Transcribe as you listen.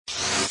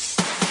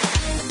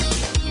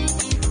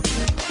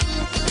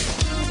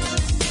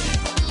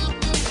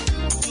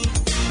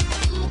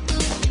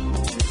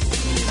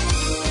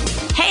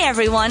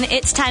everyone,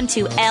 it's time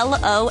to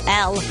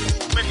LOL.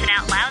 Listen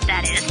out loud,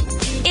 that is.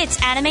 It's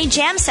Anime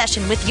Jam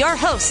Session with your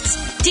hosts,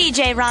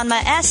 DJ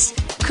Ranma S.,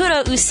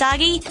 Kuro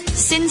Usagi,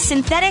 Sin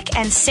Synthetic,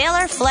 and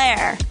Sailor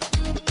Flare.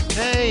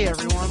 Hey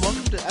everyone,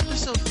 welcome to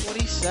episode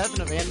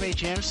 47 of Anime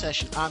Jam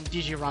Session. I'm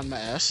DJ Ranma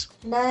S.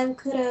 And I'm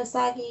Kuro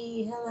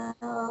Usagi.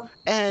 Hello.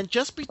 And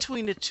just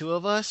between the two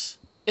of us,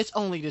 it's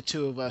only the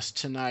two of us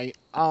tonight.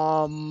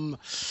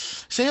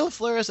 Sailor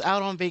Flare is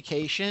out on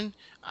vacation.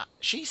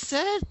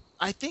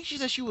 I think she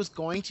said she was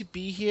going to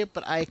be here,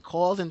 but I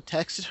called and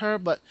texted her,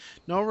 but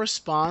no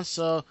response.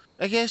 So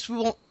I guess we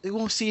won't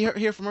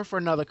hear from her for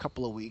another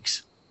couple of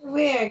weeks.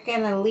 We're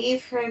gonna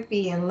leave her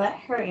be and let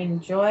her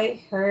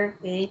enjoy her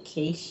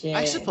vacation.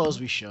 I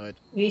suppose we should.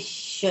 We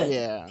should.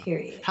 Yeah.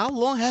 Period. How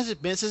long has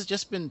it been since it's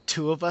just been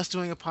two of us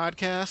doing a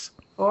podcast?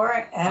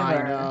 Forever.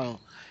 I know.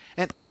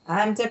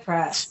 I'm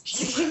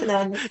depressed.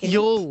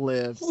 You'll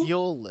live.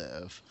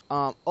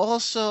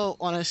 Also,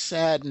 on a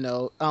sad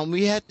note,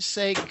 we had to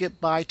say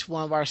goodbye to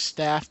one of our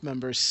staff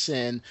members,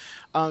 Sin.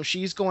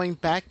 She's going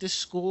back to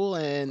school,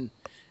 and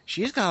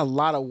she's got a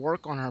lot of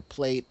work on her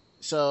plate.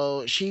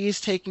 So she's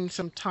taking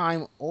some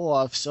time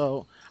off,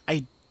 so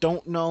I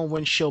don't know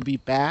when she'll be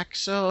back.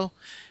 So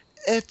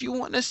if you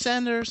want to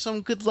send her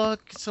some good luck,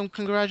 some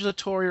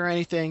congratulatory or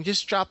anything,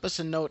 just drop us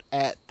a note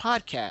at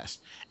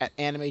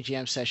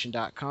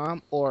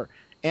podcast@animejamsession.com or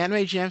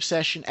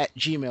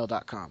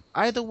animejamsession@gmail.com.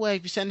 Either way,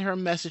 if you send her a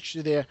message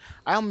through there,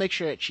 I'll make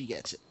sure that she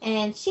gets it.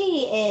 And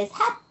she is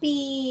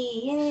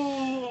happy.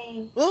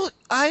 Yay. Well,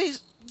 I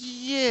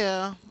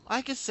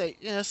could say,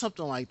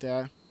 something like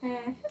that.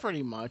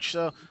 Pretty much.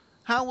 So,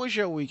 how was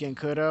your weekend,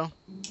 Kudo?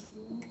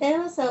 It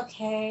was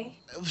okay.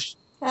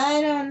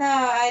 I don't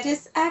know.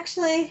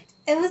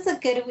 It was a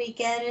good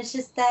weekend. It's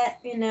just that,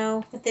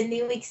 with the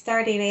new week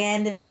starting, I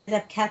ended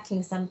up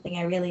catching something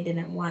I really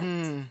didn't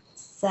want.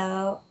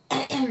 So,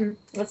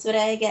 that's what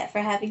I get for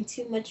having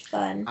too much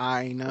fun.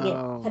 I know. I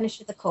get punished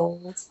with the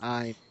cold.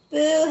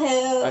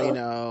 Boo-hoo. I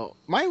know.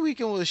 My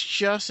weekend was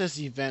just as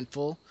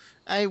eventful.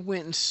 I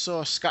went and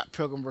saw Scott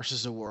Pilgrim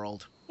vs. the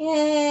World.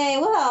 Yay!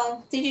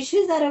 Well, did you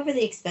choose that over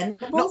the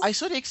Expendables? No, I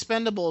saw the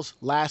Expendables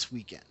last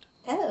weekend.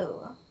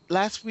 Oh.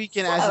 Last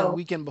weekend as a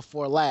weekend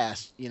before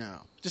last,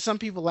 To some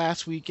people,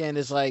 last weekend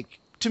is like...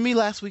 To me,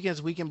 last weekend is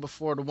the weekend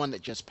before the one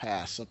that just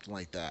passed, something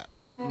like that.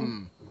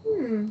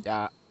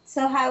 Yeah.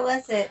 So how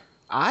was it?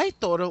 I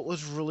thought it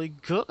was really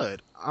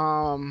good.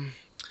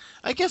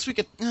 I guess we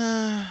could...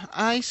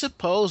 I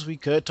suppose we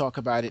could talk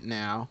about it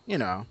now,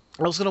 I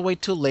was going to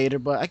wait till later,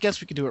 but I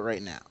guess we could do it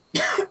right now.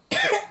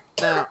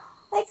 Now...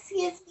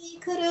 Excuse me,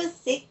 Kudo's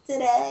sick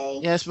today.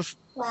 Yes,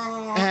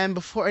 and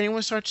before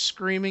anyone starts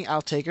screaming,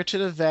 I'll take her to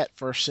the vet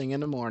first thing in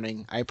the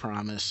morning. I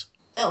promise.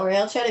 Don't worry,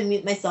 I'll try to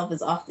mute myself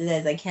as often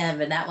as I can,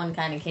 but that one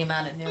kind of came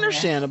out of nowhere.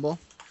 Understandable.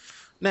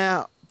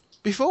 Now,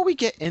 before we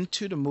get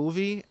into the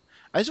movie,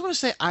 I just want to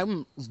say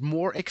I'm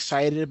more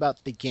excited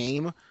about the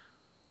game.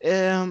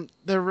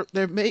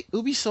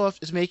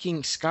 Ubisoft is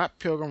making Scott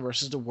Pilgrim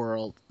vs. the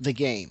World the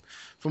game.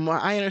 From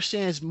what I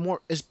understand,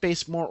 it's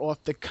based more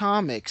off the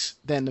comics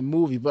than the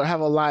movie, but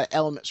have a lot of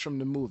elements from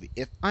the movie.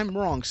 If I'm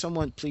wrong,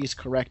 someone please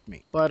correct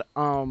me. But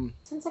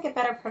sounds like a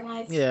better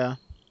premise. Yeah,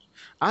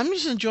 I'm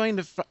just enjoying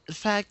the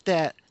fact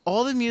that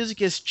all the music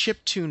is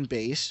chiptune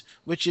based.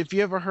 Which, if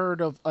you ever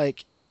heard of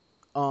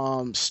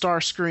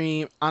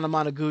Starscream,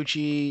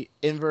 Anamanaguchi,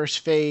 Inverse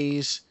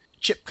Phase,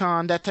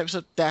 Chipcon, that type of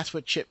stuff, that's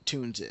what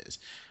chiptunes is.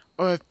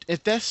 Or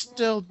if that's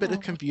still a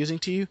bit confusing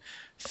to you,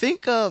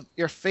 think of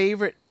your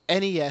favorite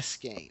NES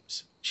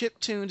games.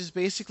 Chiptunes is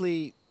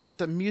basically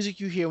the music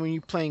you hear when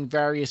you're playing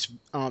various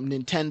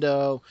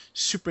Nintendo,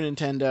 Super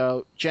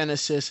Nintendo,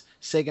 Genesis,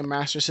 Sega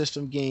Master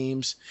System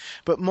games.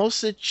 But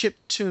most of the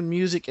chiptune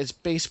music is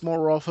based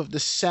more off of the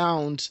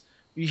sounds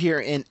you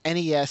hear in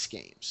NES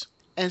games.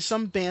 And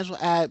some bands will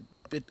add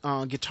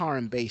guitar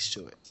and bass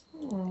to it.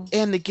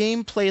 And the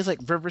game plays like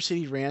River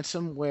City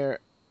Ransom, where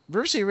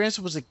River City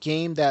Ransom was a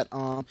game that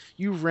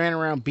you ran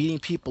around beating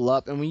people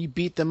up, and when you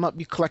beat them up,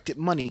 you collected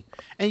money.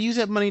 And you used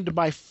that money to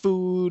buy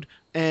food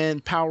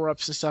and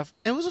power-ups and stuff.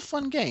 And it was a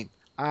fun game.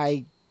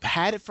 I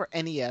had it for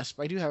NES,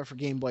 but I do have it for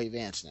Game Boy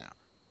Advance now.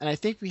 And I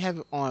think we have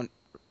it on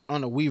a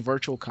Wii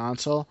Virtual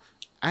Console.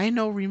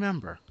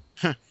 Remember.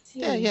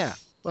 Yeah.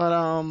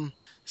 But,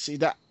 see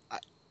that...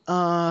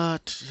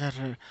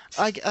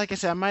 like I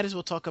said, I might as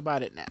well talk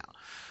about it now.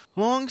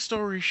 Long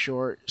story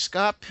short,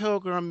 Scott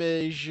Pilgrim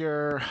is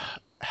your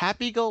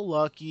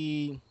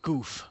happy-go-lucky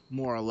goof,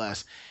 more or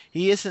less.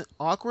 He is an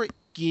awkward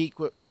geek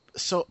with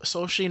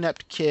socially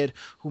inept kid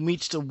who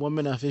meets the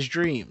woman of his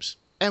dreams.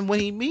 And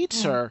when he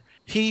meets her,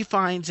 he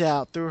finds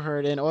out through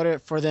her that in order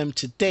for them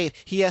to date,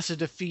 he has to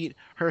defeat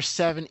her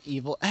 7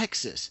 evil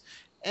exes.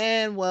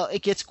 And, well,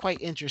 it gets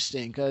quite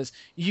interesting, because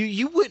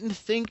you wouldn't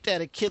think that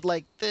a kid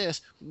like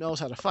this knows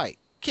how to fight.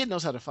 Kid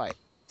knows how to fight.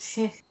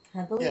 I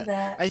believe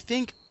that. I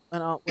think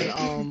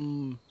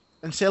when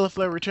Sailor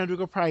Flare Returns, we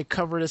could probably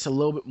cover this a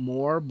little bit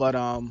more, but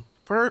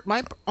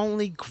my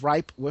only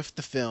gripe with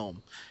the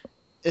film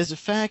is the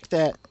fact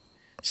that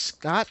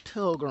Scott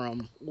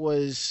Pilgrim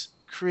was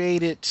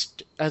created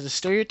as a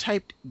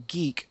stereotyped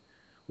geek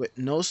with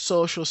no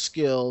social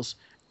skills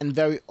and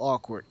very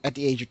awkward at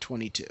the age of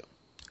 22.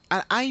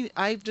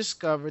 I've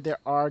discovered there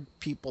are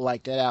people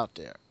like that out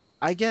there.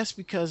 I guess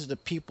because of the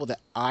people that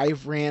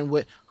I've ran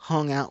with,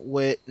 hung out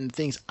with, and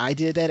things I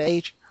did at that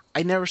age,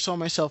 I never saw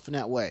myself in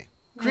that way.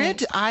 Right.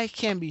 Granted, I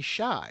can be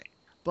shy,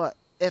 but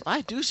if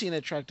I do see an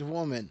attractive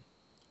woman,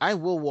 I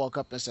will walk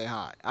up and say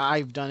hi.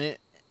 I've done it.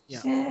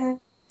 Yeah.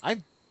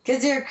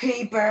 Because you're a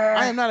creeper.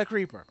 I am not a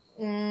creeper.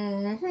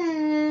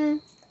 Mm-hmm.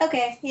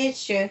 Okay,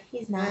 it's true.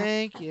 He's not.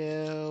 Thank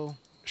you.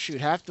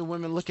 Shoot, half the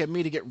women look at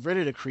me to get rid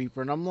of the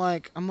creeper, and I'm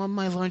like, I'm on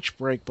my lunch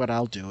break, but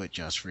I'll do it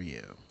just for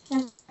you.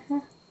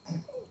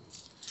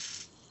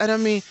 And I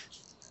mean,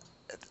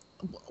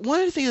 one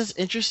of the things that's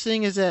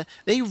interesting is that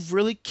they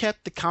really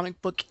kept the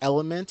comic book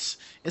elements.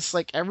 It's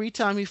like every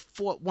time he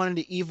fought one of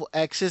the evil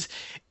X's,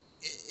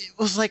 it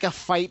was like a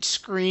fight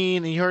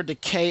screen, and you heard the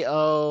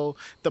KO,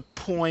 the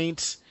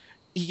points,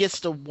 he gets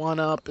the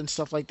one-up and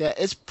stuff like that.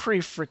 It's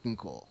pretty freaking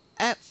cool.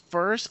 At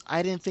first,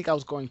 I didn't think I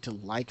was going to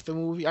like the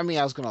movie. I mean,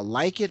 I was going to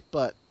like it,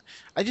 but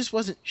I just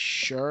wasn't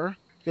sure.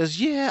 Because,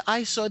 yeah,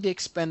 I saw The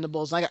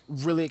Expendables, and I got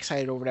really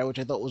excited over that, which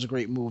I thought was a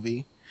great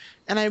movie.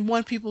 And I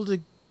want people to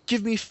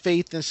give me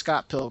faith in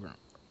Scott Pilgrim.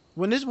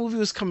 When this movie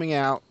was coming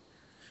out,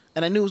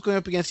 and I knew it was going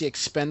up against The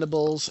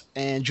Expendables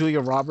and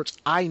Julia Roberts,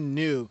 I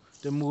knew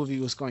the movie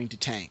was going to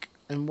tank.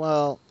 And,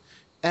 well,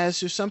 as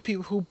to some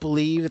people who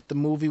believe that the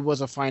movie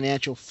was a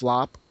financial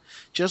flop,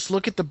 just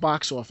look at the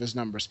box office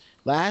numbers.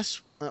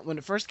 When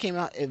it first came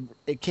out,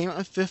 it came out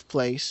in 5th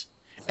place,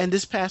 and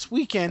this past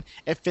weekend,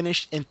 it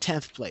finished in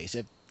 10th place.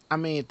 If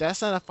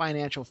that's not a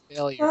financial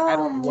failure, I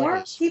don't know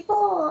what is.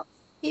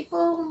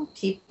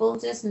 People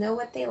just know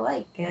what they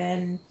like,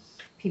 and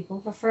people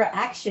prefer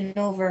action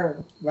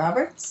over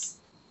Roberts.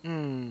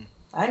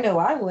 I know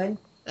I would.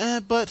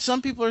 But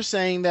some people are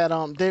saying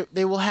that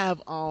they will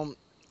have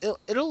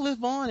it'll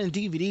live on in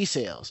DVD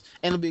sales,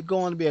 and it'll be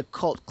going to be a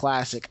cult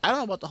classic. I don't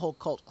know about the whole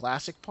cult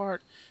classic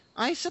part.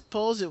 I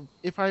suppose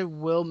it probably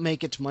will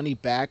make its money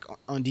back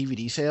on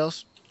DVD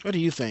sales. What do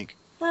you think?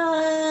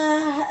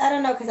 I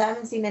don't know, because I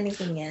haven't seen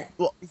anything yet.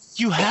 Well,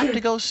 you have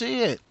to go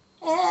see it.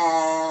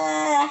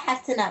 I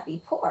have to not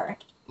be poor.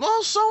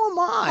 Well, so am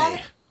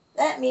I.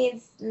 That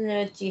means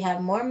that you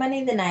have more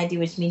money than I do,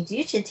 which means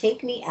you should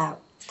take me out.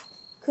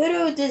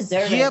 Kudo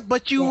deserves it. Yeah,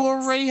 but you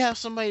already have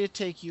somebody to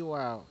take you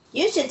out.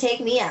 You should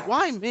take me out.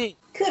 Why me?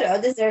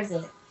 Kudo deserves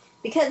it.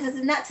 Because it's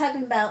not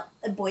talking about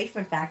a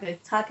boyfriend factor.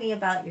 It's talking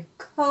about your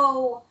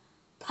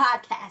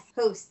co-podcast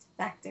host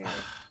factor.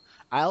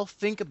 I'll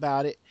think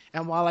about it.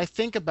 And while I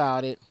think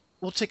about it,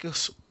 we'll take a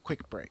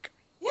quick break.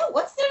 Yeah,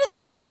 what's there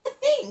to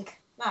think?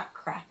 Not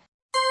crap.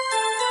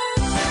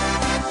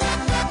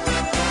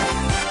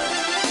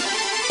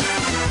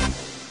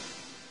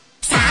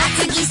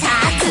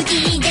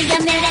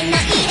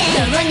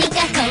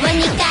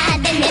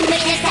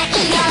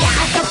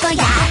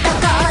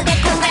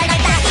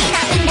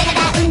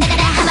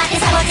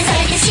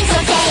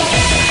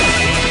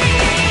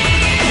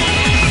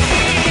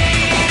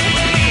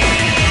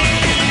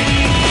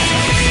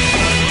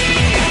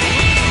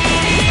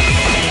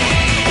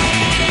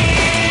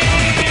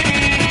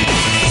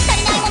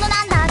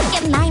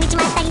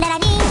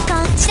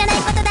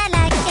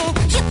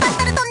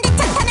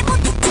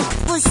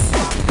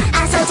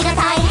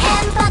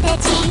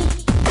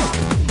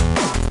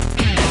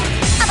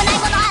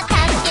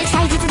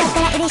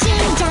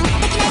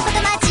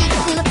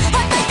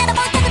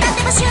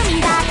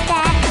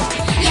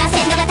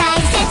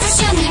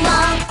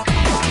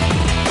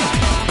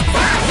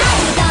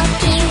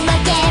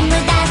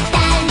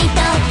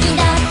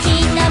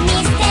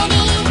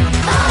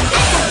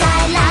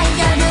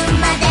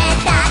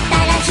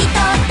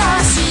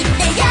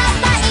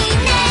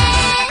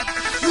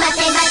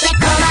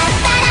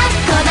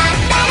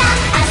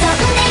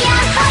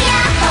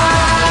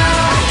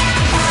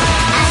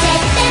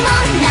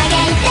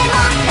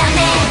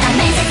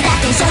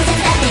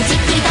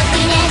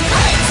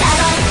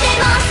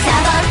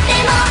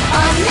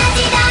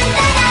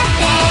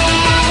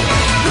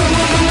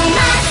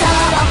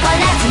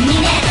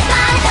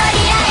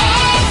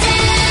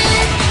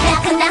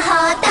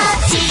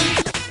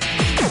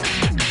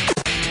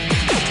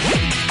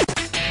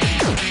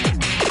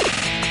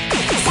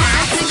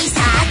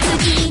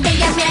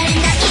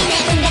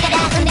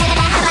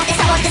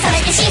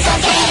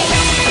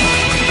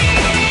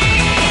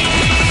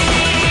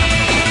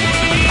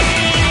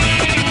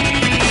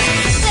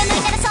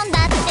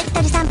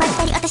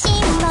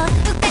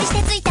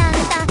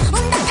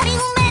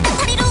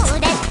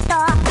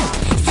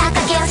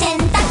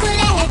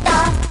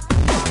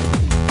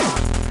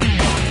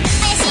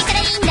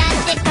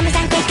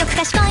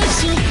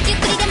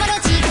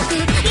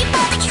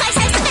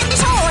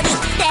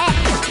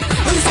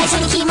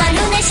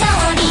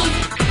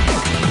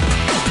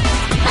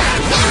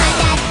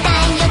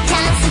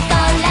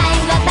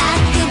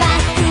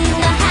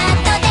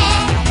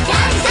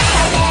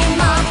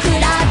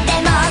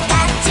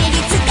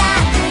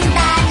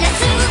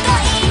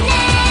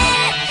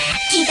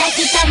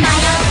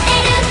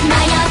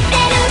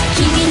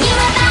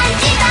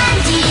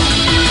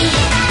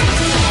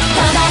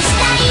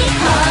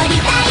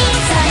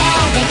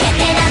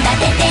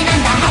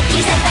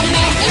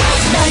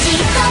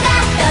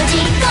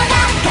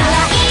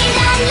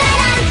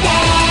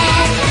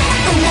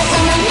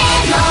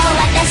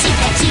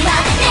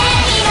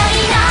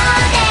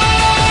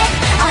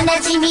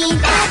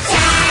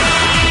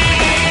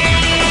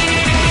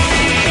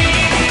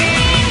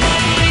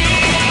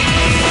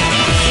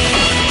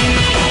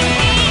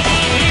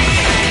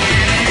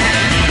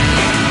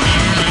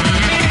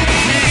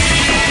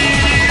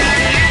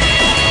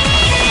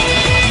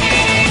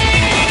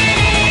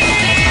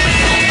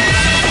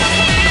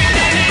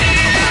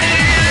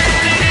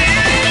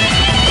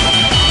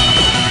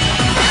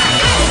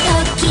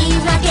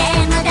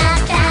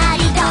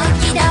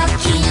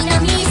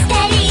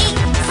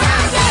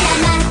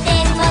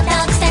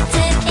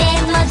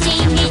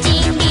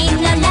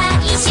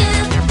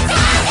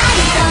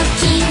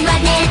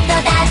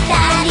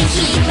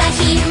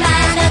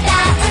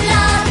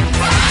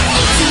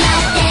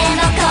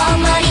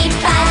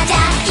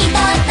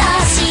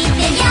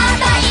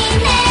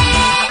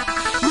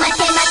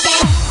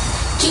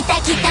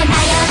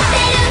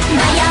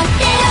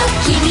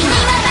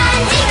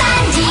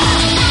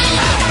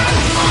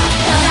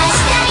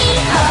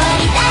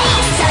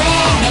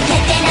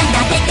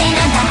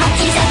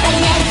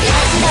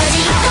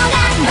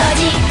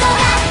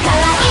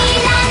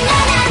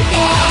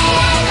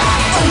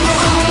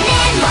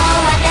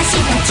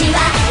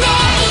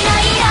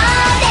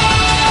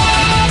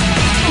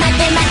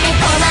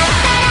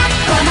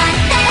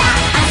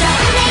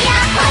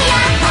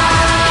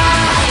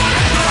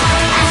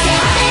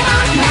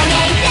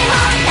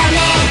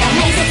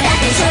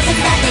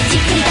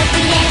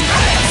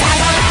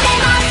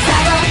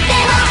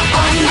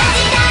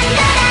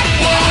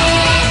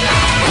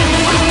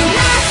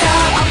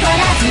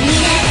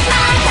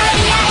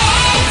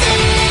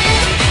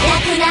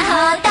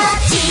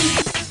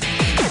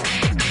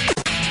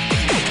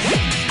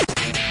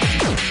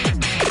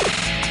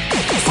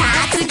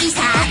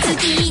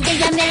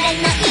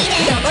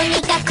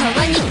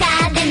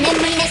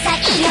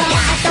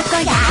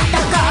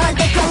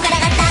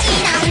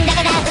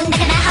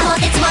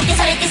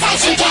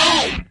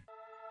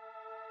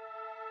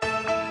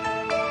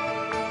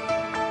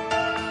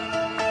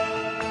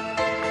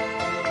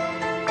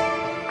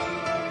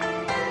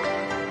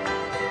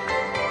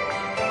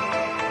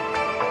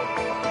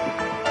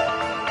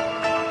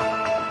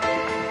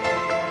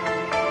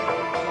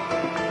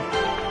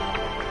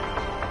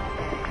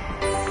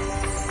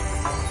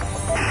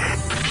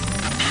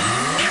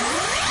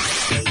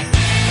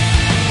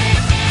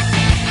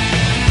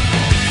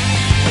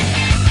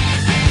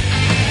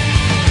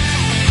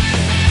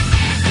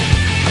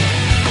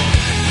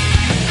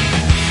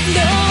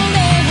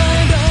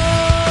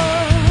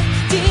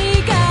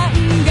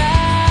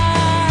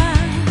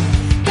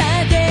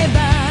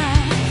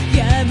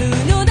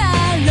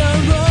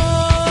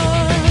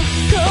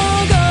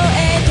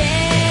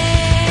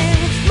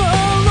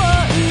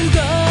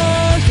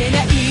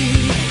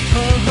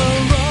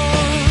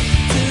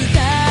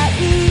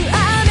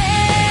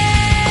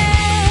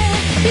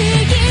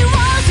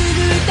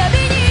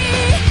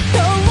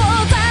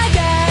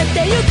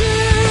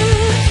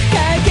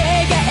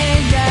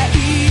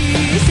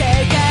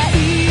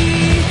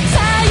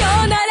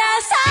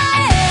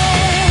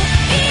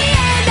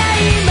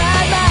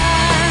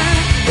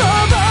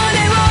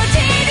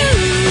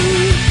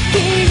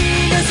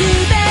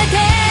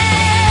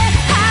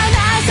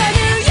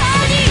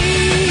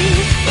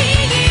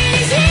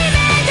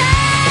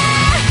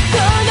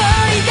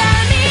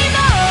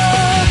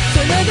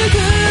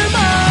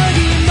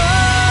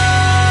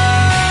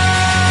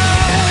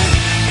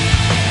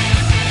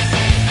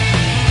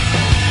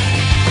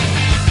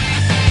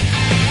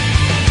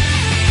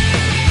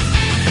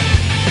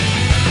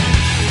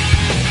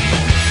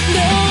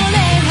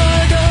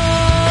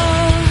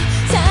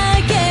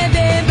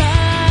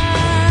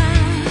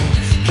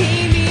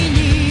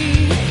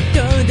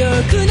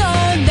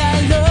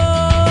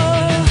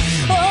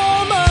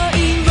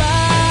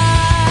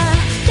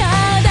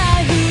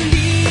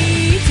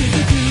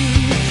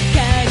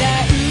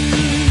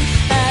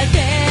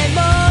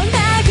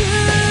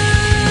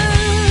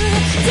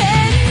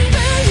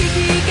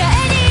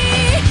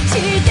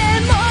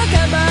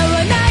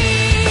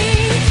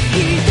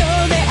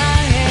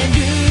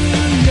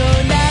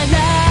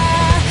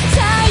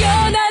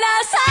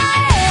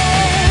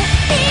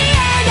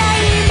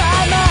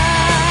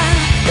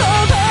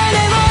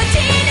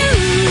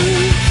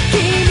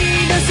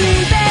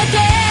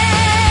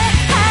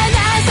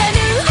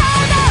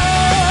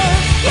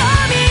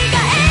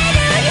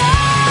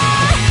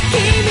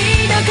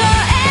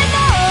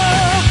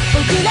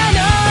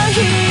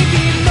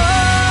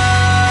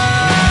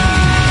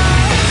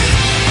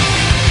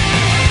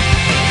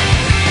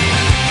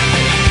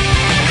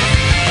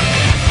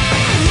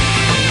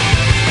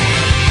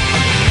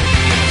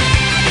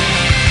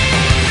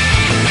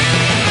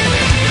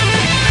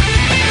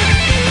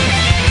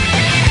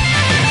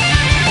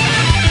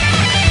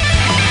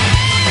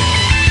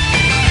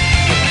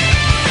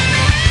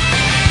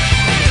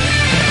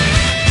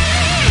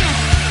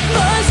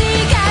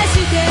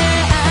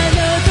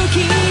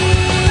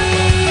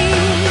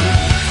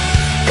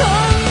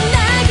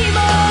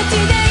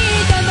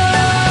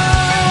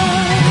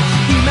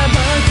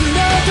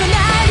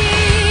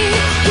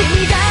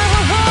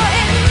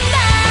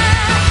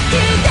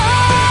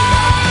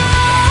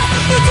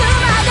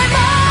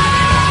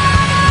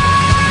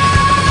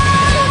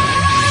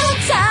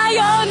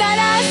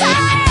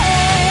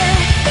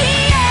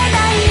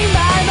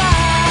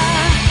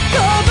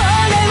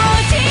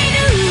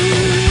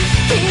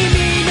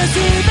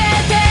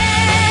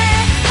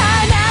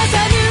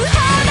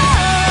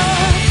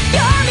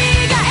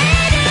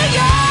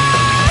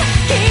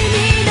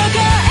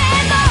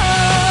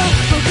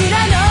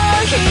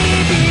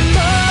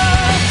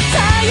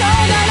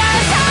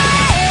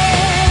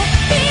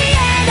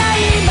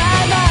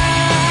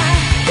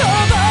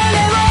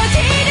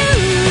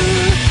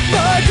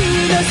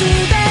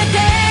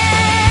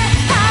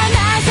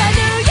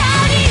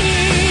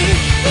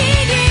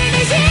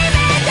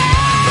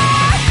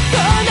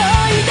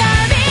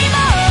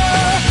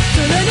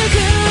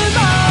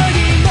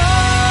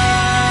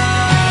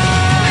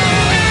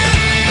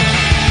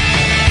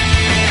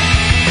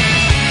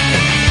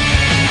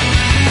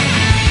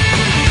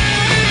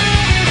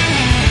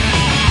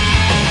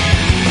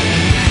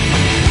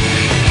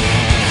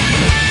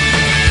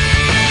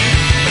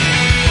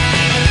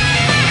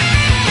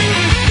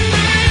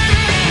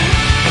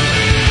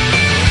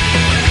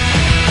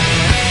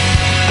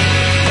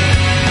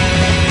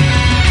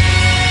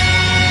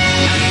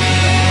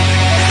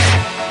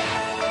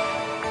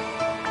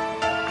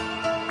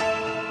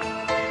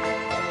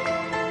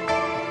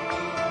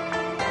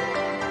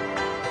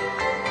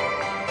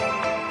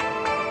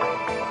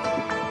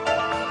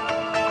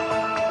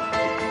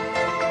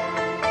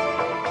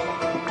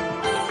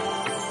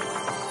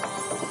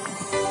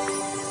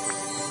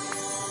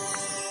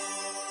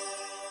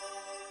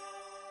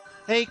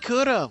 Hey,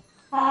 Kudo.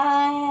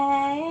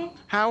 Hi.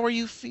 How are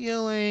you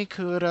feeling,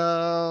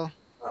 Kudo?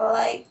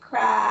 Like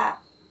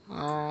crap.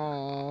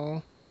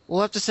 Oh.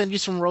 We'll have to send you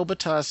some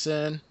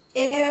Robitussin.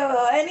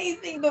 Ew,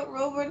 anything but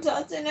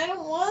Robitussin. I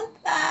don't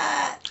want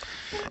that.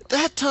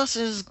 That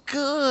Tussin is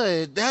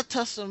good. That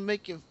Tussin will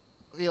make you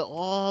feel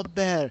all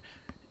better.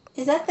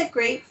 Is that the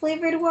grape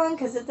flavored one?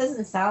 Because it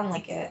doesn't sound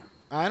like it.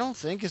 I don't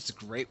think it's the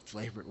grape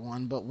flavored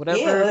one, but Ew,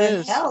 whatever it then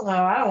is, hell no,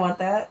 I don't want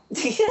that.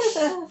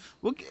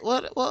 we'll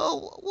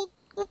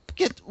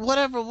get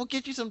whatever. We'll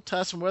get you some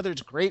Tussin, whether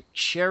it's grape,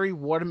 cherry,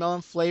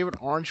 watermelon flavored,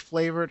 orange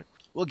flavored.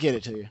 We'll get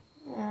it to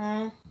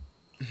Mm.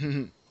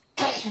 you.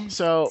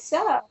 So,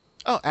 So,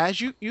 oh, as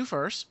you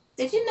first.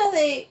 did you know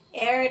they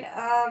aired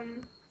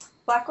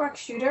Black Rock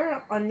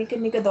Shooter on Nika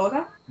Nika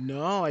Doga?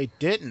 No, I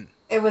didn't.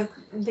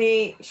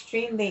 They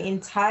streamed the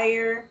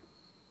entire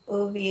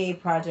OVA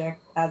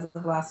project as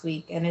of last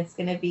week, and it's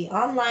gonna be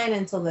online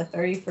until the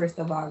 31st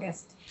of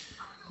August.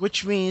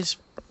 Which means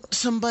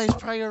somebody's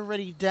probably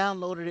already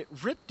downloaded it,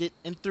 ripped it,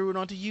 and threw it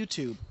onto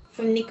YouTube.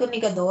 From Nico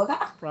Nika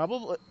Doga?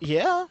 Probably,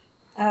 yeah.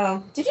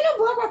 Oh, did you know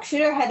Black Rock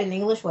Shooter had an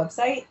English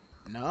website?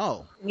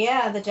 No.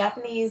 Yeah, the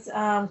Japanese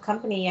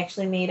company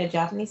actually made a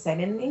Japanese site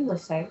and an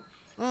English site.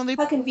 Well,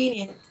 How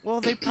convenient.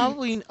 they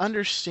probably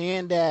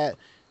understand that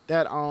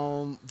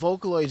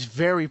Vocaloid is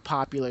very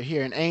popular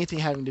here, and anything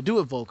having to do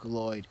with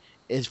Vocaloid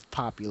is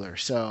popular.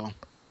 So,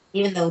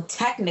 Even though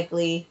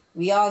technically,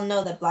 we all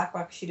know that Black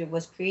Rock Shooter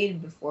was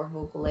created before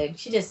Vocaloid.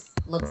 She just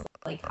looks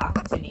like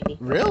opportunity.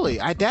 really,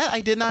 I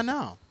did not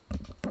know.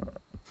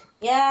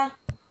 Yeah,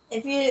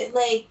 if you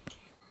like,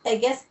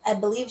 I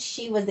believe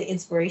she was the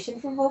inspiration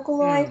for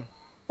Vocaloid.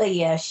 But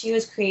yeah, she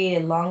was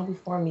created long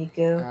before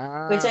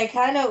Miku,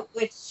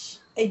 which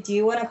I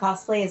do want to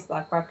cosplay as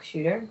Black Rock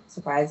Shooter,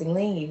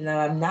 surprisingly, even though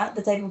I'm not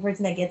the type of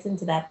person that gets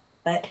into that.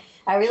 But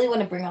I really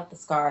want to bring out the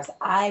scars.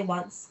 I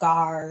want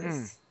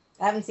scars.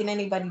 I haven't seen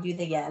anybody do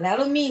that yet. And I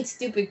don't mean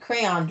stupid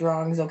crayon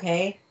drawings,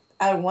 okay?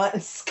 I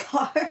want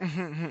scars.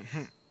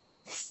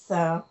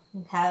 So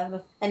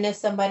I know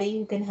somebody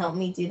who can help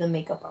me do the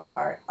makeup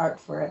art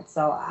for it,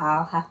 so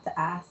I'll have to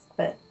ask,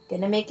 but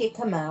gonna make it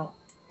come out.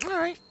 All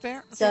right,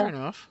 fair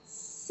enough.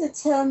 So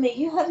tell me,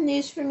 you have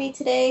news for me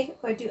today,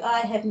 or do I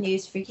have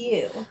news for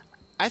you?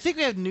 I think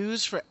we have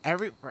news for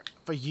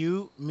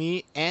you,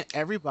 me, and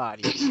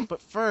everybody.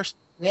 But first,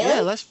 Really?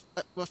 yeah,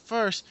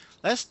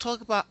 let's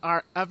talk about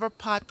our ever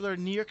popular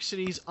New York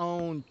City's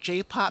own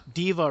J-pop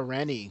diva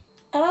Rennie.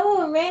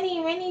 Oh,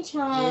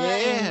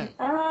 Rennie-chan.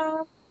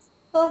 Yeah.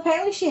 Well,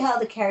 apparently she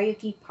held a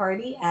karaoke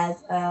party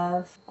as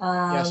of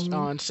yes,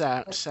 on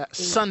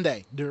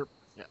Sunday.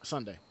 Yeah,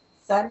 Sunday.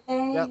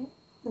 Sunday. Yep.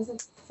 Was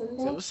it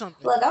Sunday? It was Sunday.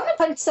 Look, I'm gonna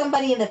punch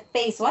somebody in the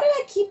face. Why do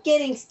I keep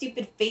getting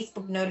stupid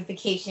Facebook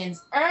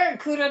notifications?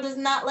 Kudo does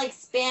not like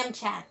spam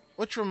chat.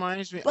 Which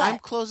reminds me, What? I'm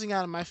closing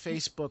out of my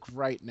Facebook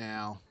right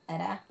now.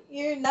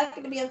 You're not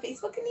gonna be on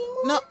Facebook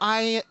anymore? No,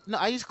 I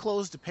just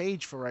closed the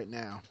page for right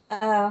now.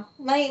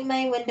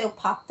 My window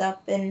popped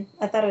up and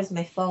I thought it was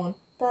my phone.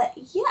 But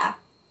yeah.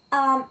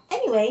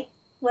 Anyway,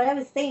 what I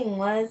was saying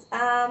was,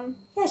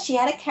 yeah, she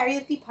had a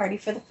karaoke party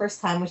for the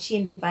first time, which she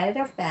invited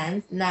her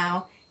fans.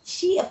 Now,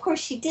 of course,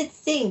 she did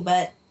sing,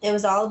 but it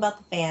was all about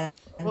the fans.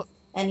 Well,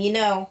 and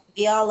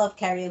we all love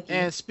karaoke.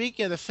 And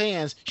speaking of the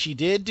fans, she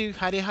did do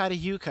Hare Hare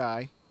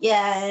Yukai.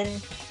 Yeah,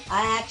 and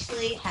I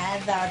actually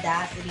had the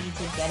audacity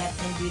to get up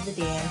and do the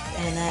dance.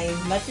 And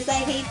as much as I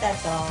hate that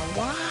song,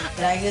 Why?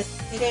 but I just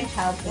couldn't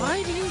help it.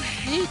 Why do you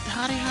hate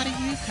Hare Hare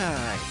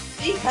Yukai?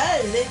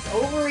 Because it's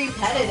over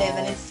repetitive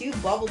and it's too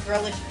bubble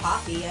girlish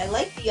poppy. I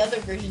like the other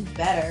versions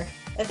better.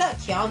 I thought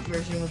Kion's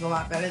version was a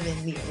lot better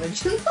than the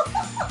original.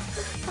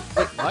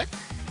 Wait, what?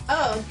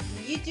 Oh,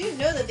 you do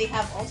know that they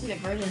have alternate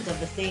versions of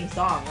the same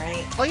song,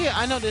 right? Oh yeah,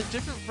 I know. There's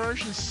different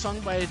versions sung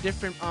by the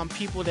different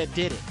people that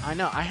did it. I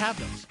know. I have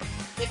those.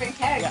 Different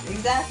characters, Yeah.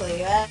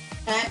 exactly. And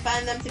I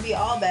find them to be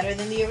all better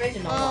than the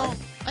original one.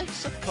 I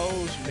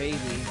suppose maybe.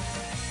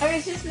 Or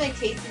it's just my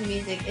taste in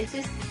music. It's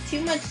just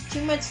too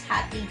much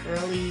happy,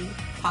 girly,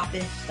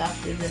 popish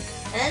stuff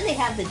isn't. And then they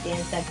have the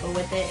dance that go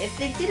with it. If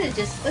they did it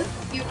just,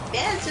 your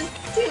bands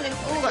just didn't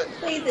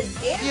overplay the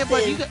dances. Yeah,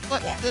 but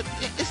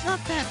it's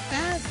not that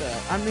bad though.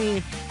 I mean,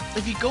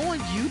 if you go on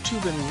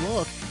YouTube and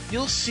look,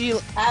 you'll see.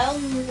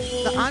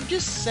 I'm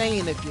just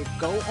saying, if you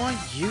go on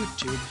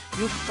YouTube,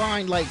 you'll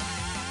find like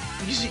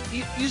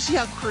you see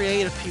how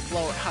creative people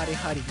are with Hare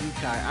Hare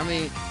Yukai. I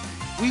mean,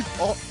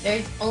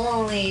 There's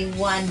only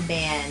one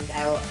band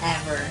I will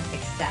ever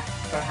accept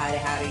for Hare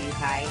Hare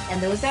Yukai,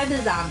 and those are the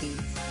Zombies.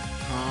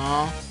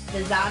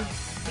 The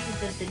Zombies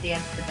did the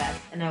dance the best,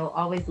 and I will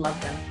always love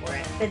them for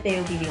it. But they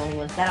will be the only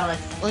ones that I'll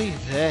accept. Oy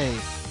vey.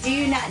 Do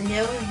you not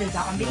know the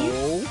Zombies?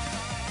 No.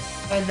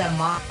 Or the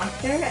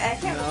Monster? I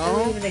can't No.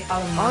 remember what they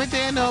call them. Only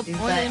thing I know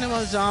Monsters,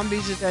 about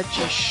zombies is that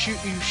you shoot,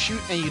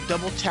 and you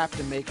double tap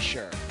to make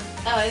sure.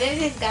 Oh, there's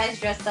these guys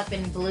dressed up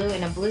in blue,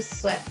 in a blue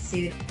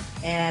sweatsuit,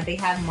 and they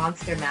have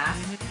monster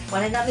masks.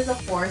 One of them is a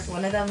horse,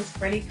 one of them is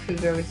Freddy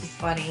Krueger, which is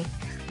funny.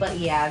 But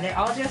yeah, they're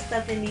all dressed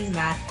up in these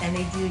masks, and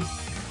they do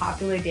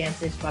popular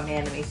dances from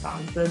anime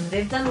songs. So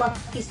they've done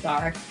Lucky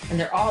Star, and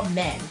they're all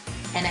men,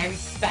 and I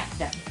respect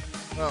them.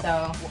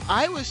 Well,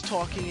 I was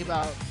talking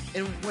about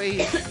in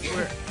ways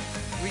where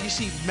you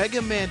see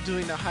Mega Man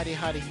doing the Hare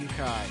Hare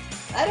Yukai.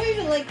 I don't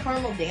even like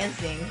caramel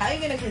dancing. How are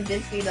you gonna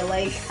convince me to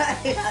like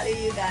Hare Hare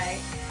Yukai?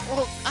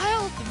 Well,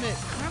 I'll admit,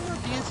 caramel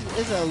dancing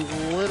is a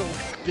little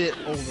bit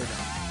overdone.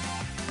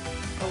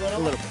 A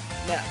little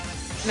bit.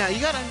 Now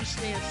you gotta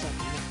understand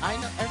something. I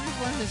know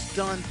everyone has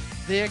done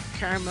their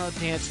caramel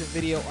dancing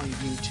video on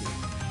YouTube,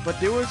 but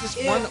there was this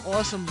one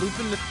awesome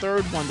Lupin the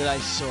Third one that I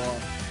saw,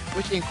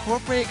 which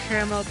incorporated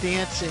caramel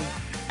dancing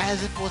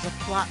as if it was a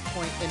plot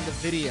point in the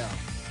video.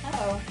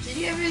 Oh, did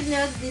you know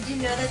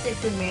that they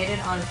premiered it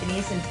on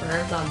Phineas and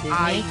Ferb on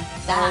Disney?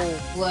 That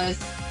was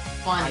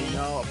funny. I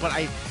know, but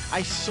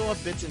I saw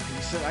bits and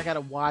pieces. I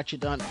gotta watch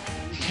it on,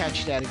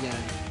 catch that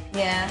again.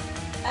 Yeah,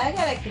 I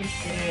gotta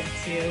consider it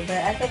too, but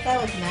I thought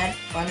that was mad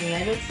funny.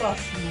 I just saw a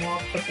small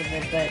clip of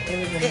it, but it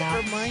was enough.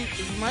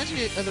 It reminds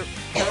me of other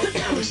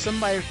where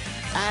somebody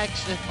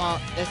asked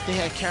if they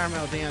had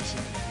caramel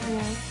dancing.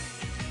 Yeah.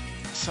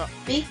 So,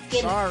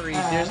 sorry,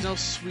 there's no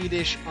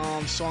Swedish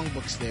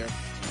songbooks there.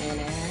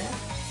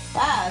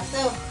 Wow,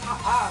 so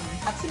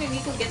Hatsune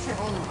Miku gets her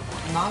own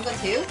manga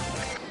too?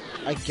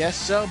 I guess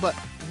so, but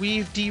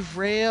we've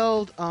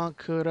derailed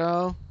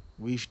Kuro.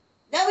 No, we did.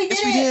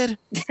 Yes, we did.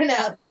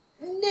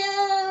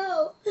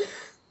 No.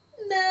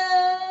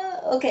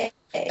 Okay.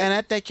 And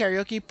at that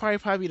karaoke party,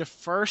 probably the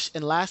first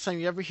and last time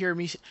you ever hear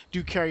me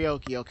do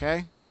karaoke.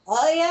 Okay?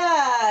 Oh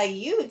yeah,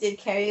 you did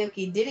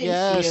karaoke, didn't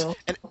you?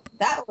 And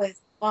that was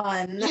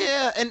fun.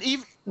 Yeah, and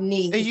even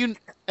neat.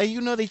 And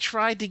you know they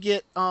tried to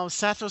get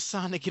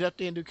Sato-san to get up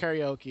there and do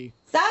karaoke.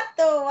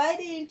 Sato, why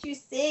didn't you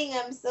sing?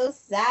 I'm so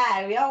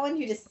sad. We all want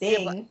you to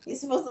sing. Yeah, you're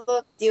supposed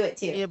to do it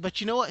too. Yeah,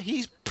 but you know what?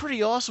 He's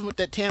pretty awesome with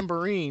that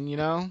tambourine, you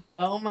know?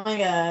 Oh my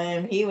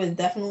god, he was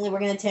definitely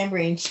working a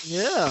tambourine.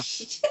 Yeah.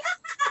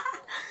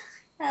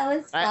 That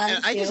was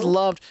fun. I just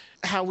loved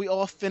how we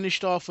all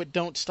finished off with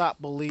 "Don't Stop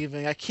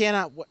Believing." I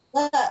cannot.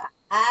 Look,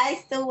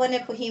 I still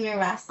wanted Bohemian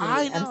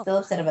Rhapsody. I'm still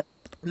upset about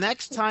it.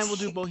 Next time we'll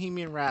do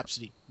Bohemian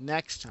Rhapsody.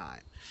 Next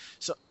time.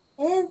 So.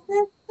 Is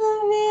this the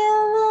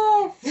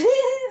real life?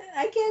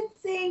 I can't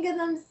sing because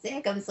I'm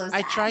sick. I'm so sad.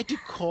 I tried to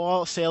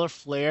call Sailor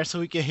Flair so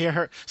we could hear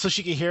her, so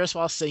she could hear us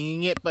while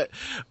singing it, but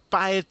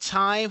by the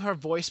time her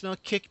voicemail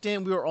kicked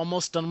in, we were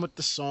almost done with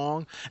the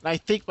song, and I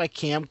think my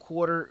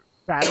camcorder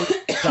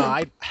battery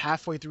died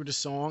halfway through the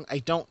song. I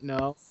don't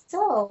know.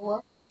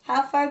 So,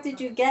 how far did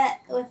you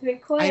get with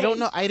recording? I don't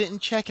know. I didn't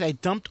check it. I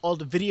dumped all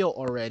the video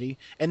already,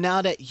 and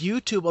now that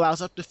YouTube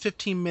allows up to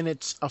 15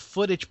 minutes of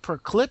footage per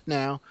clip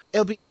now,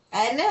 it'll be.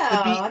 I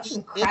know. That's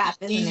some crap,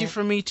 it's easy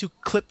for me to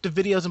clip the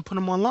videos and put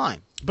them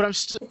online. But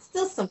it's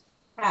still some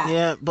crap.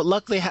 Yeah, but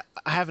luckily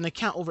I have an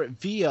account over at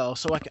VO,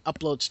 so I can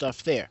upload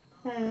stuff there.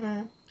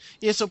 Mm-hmm.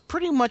 Yeah, so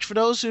pretty much for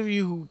those of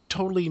you who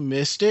totally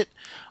missed it,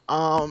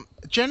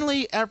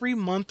 generally every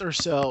month or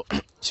so,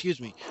 excuse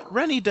me,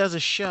 Rennie does a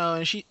show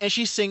and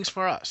she sings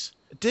for us.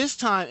 This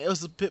time it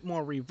was a bit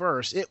more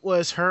reverse. It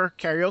was her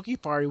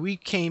karaoke party. We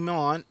came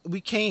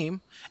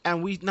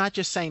and we not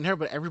just sang her,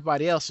 but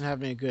everybody else and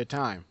having a good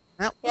time.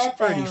 That was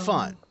pretty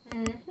fun.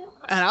 Mm-hmm.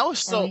 And I was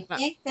so. And we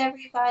thanked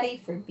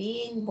everybody for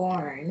being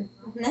born.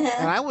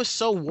 And I was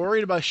so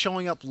worried about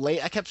showing up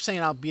late. I kept saying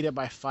I'll be there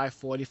by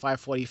 5:40,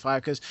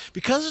 5:45,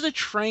 because of the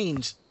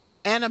trains.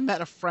 And I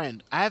met a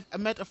friend. I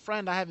met a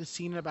friend I haven't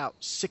seen in about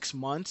 6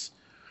 months.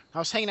 I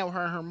was hanging out with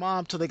her and her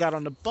mom till they got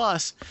on the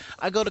bus.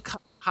 I go to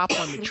hop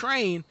on the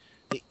train.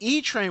 The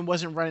E train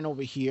wasn't running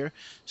over here,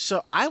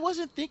 so I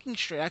wasn't thinking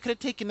straight. I could have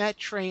taken that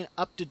train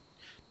up to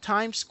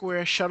Times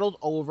Square, shuttled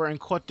over, and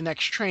caught the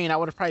next train. I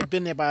would have probably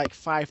been there by like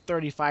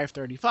 5:30,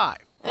 5:35.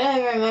 I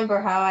don't remember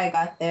how I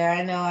got there.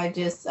 I know I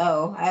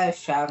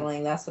was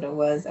traveling. That's what it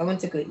was. I went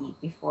to go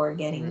eat before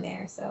getting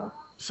there, so.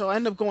 So I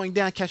ended up going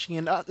down,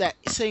 catching that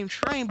same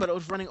train, but it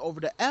was running over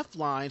the F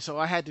line, so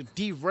I had to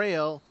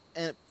derail.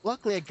 And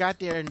luckily, I got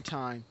there in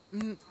time.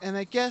 And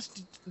I guess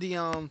the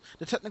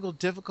technical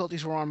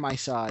difficulties were on my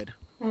side.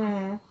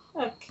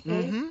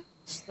 Okay.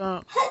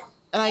 So,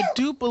 and I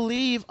do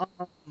believe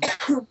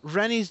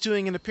Rennie's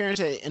doing an appearance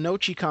at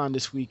Inochicon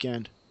this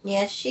weekend.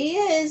 Yes, she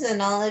is,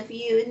 and all of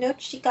you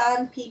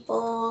Inochicon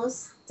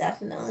peoples,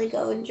 definitely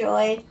go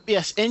enjoy.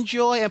 Yes,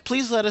 enjoy, and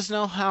please let us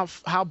know how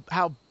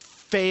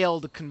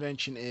failed the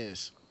convention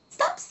is.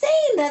 Stop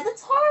saying that.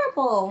 That's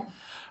horrible.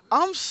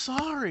 I'm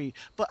sorry,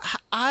 but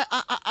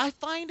I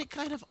find it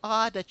kind of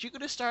odd that you're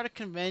going to start a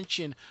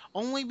convention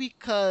only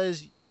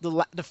because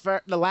the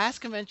last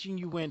convention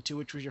you went to,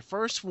 which was your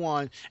first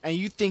one, and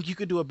you think you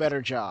could do a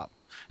better job.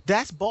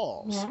 That's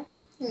balls.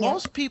 Yeah.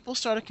 Most people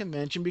start a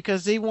convention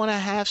because they want to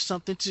have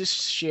something to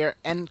share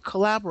and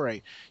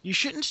collaborate. You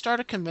shouldn't start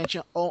a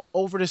convention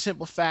over the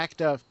simple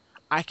fact of,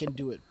 I can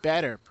do it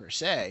better, per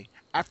se,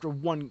 after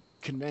one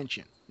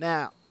convention.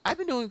 Now, I've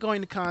been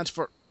going to cons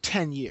for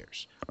 10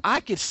 years. I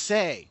could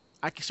say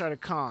I could start a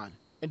con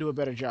and do a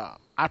better job.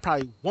 I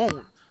probably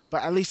won't,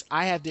 but at least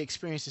I have the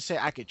experience to say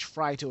I could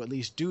try to at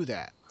least do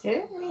that.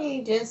 Certainly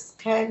recently just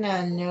kind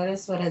of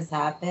noticed what has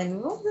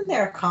happened. Wasn't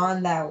there a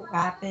con that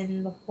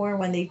happened before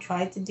when they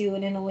tried to do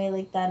it in a way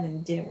like that and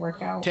it didn't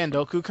work out?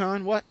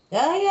 Tendoku-Con? What?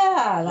 Oh,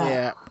 yeah.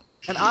 Yeah.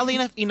 And oddly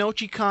enough,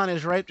 Inochi-Con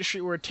is right up the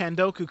street where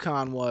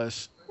Tendoku-Con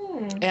was.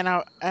 And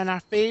our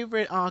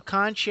favorite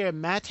con chair,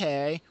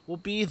 Mate, will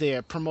be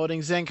there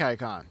promoting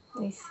Zenkai-Con.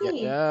 I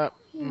see. Yep.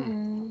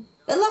 Good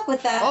luck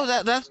with that. Oh,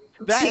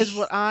 that is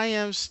what I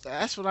am.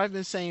 That's what I've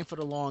been saying for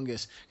the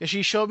longest. Because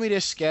she showed me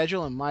this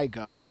schedule, and my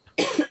God,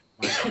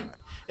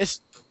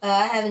 it's.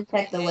 I haven't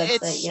checked the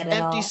website yet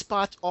at all. Empty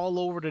spots all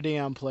over the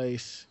damn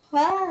place.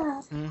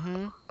 Wow.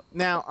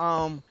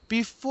 Now,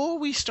 before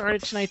we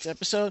started tonight's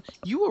episode,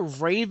 you were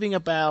raving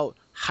about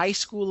High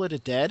School of the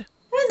Dead.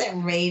 I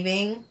wasn't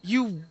raving.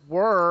 You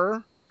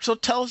were. So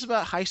tell us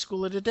about High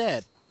School of the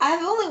Dead.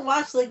 I've only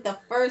watched like the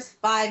first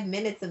 5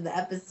 minutes of the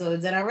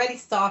episodes, and I already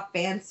saw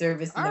fan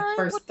service in the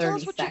first 30 tell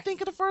us seconds. What you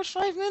think of the first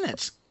 5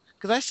 minutes?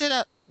 Because I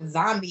said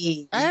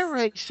zombies. I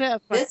already said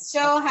this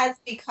show has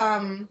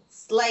become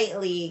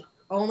slightly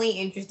only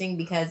interesting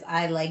because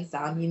I like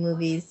zombie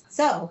movies.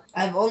 So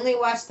I've only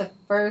watched the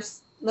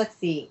first,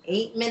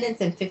 8 minutes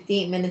and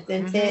 58 minutes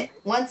into it.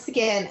 Once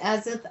again,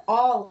 as with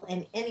all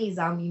in any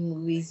zombie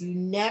movies, you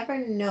never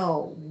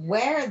know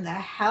where the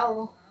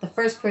hell the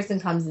first person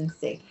comes in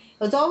sick.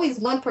 There's always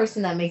one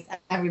person that makes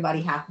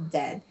everybody half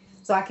dead.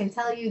 So I can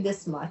tell you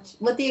this much.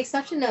 With the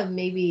exception of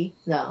maybe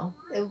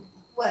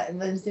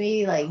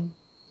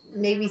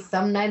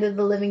some Night of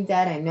the Living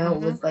Dead. I know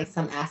it was like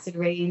some acid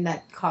rain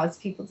that caused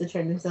people to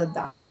turn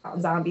into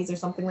zombies or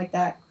something like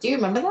that. Do you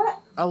remember that?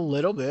 A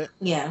little bit.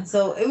 Yeah,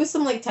 so it was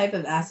some like type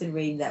of acid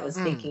rain that was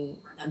making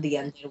the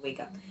undead wake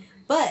up.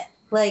 But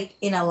like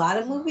in a lot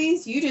of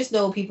movies, you just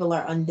know people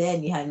are undead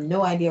and you have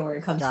no idea where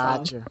it comes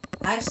from.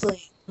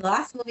 Actually, the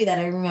last movie that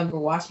I remember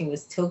watching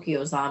was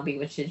Tokyo Zombie,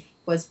 which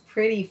was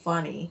pretty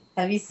funny.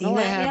 Have you seen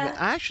that yet?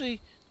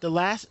 Actually, the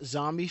last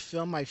zombie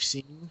film I've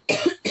seen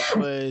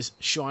was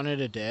Shaun of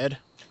the Dead.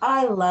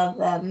 I love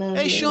that movie.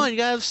 Hey, Shaun, you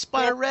got a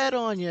spot of red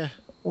on you.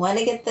 Want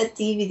to get the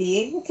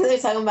DVD? Because they're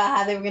talking about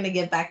how they were going to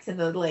get back to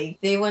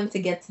they wanted to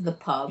get to the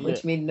pub,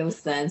 which made no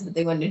sense, but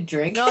they wanted to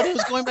drink. No, they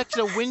was going back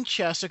to the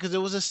Winchester because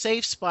it was a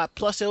safe spot,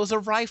 plus there was a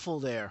rifle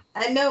there.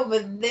 I know,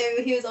 but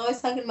he was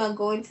always talking about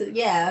going to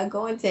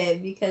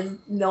it because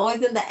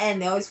always in the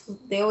end, they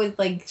always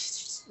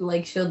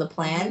show the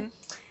plan,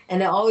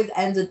 and it always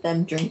ends with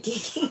them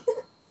drinking.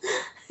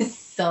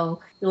 So,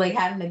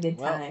 having a good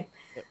time.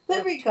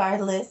 But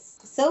regardless,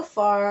 so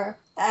far,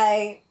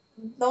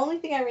 the only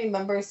thing I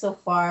remember so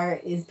far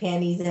is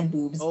panties and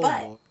boobs,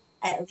 but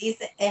at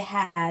least it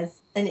has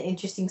an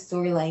interesting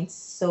storyline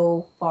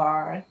so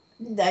far.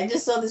 I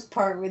just saw this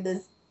part where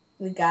the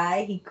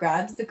guy, he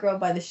grabs the girl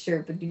by the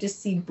shirt, but you just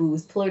see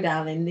boobs, pull her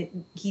down,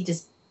 and he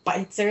just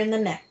bites her in the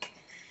neck.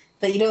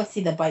 But you don't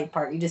see the bite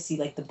part, you just see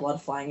the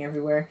blood flying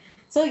everywhere.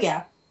 So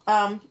yeah,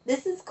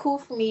 this is cool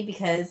for me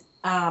because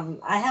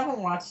I haven't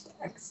watched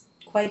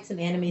quite some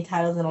anime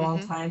titles in a long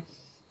time.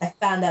 I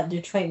found out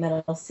Detroit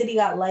Metal City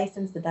got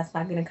licensed, but that's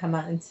not going to come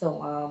out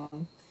until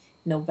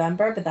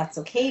November. But that's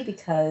okay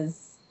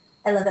because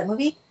I love that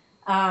movie.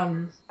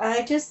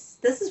 This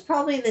is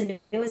probably the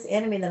newest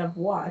anime that I've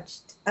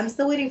watched. I'm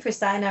still waiting for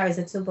Sayonara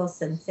Zetsubo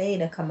Sensei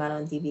to come out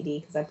on DVD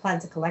because I plan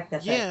to collect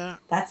that. Yeah,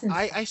 that's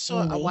I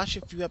watched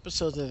a few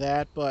episodes of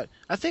that, but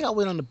I think I'll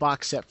wait on the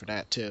box set for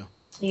that too.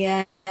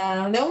 Yeah,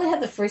 they only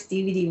had the first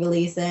DVD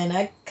release, and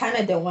I kind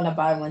of don't want to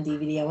buy one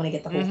DVD. I want to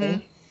get the whole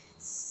thing.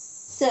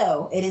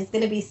 So it is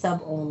going to be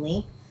sub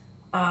only.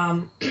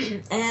 And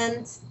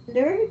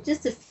there are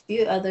just a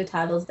few other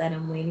titles that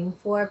I'm waiting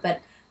for,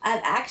 but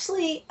I've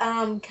actually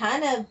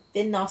kind of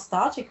been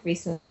nostalgic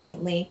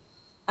recently.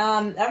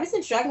 Ever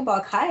since Dragon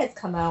Ball Kai has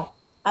come out,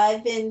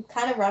 I've been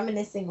kind of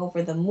reminiscing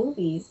over the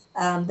movies,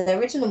 the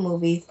original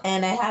movies,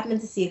 and I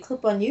happened to see a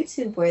clip on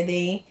YouTube where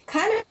they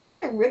kind of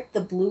ripped the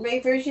Blu-ray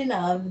version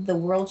of The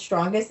World's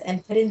Strongest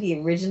and put in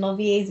the original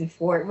VAs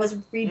before it was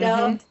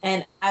redubbed,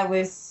 and I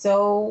was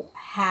so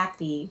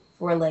happy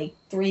for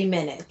 3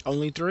 minutes.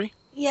 Only 3?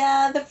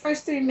 Yeah, the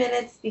first 3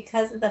 minutes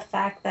because of the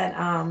fact that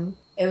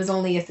it was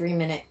only a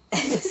 3-minute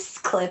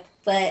clip,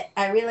 but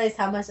I realized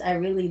how much I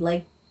really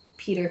like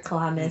Peter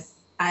Kalamis.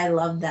 I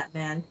love that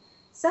man.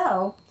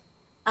 So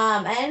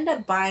I ended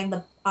up buying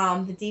the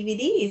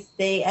DVDs.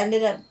 They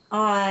ended up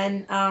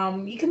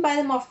on you can buy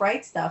them off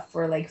Right Stuff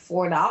for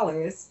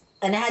 $4,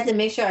 and I had to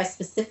make sure I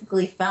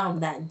specifically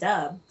found that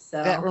dub.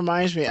 So that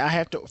reminds me, I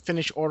have to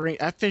finish ordering.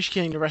 I finished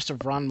getting the rest of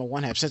Ranma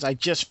One Half since I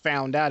just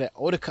found out at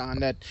Otakon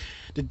that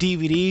the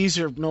DVDs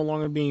are no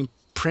longer being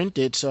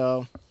printed.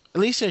 So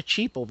at least they're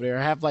cheap over there.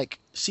 I have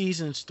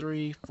seasons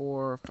 3,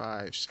 4,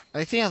 5.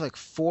 I think I have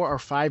 4 or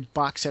 5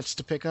 box sets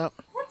to pick up.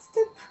 That's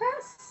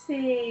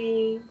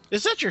depressing.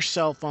 Is that your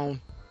cell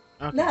phone?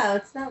 Okay. No,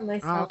 it's not my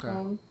cell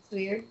phone. It's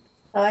weird.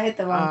 Oh, I hit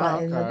the wrong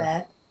button. My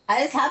bad.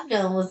 I just happened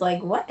and was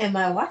like, what am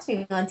I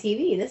watching on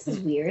TV? This is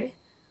weird.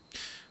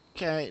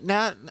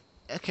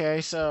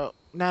 So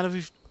now that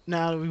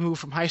we move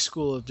from High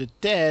School of the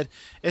Dead,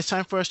 it's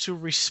time for us to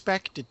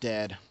respect the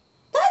dead.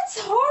 That's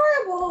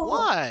horrible.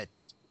 What?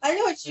 I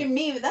know what you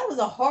mean, but that was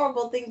a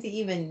horrible thing to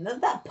even.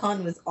 That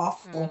pun was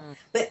awful.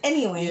 But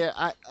anyway.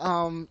 Yeah,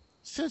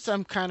 since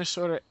I'm kind of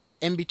sort of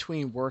in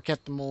between work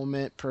at the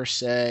moment per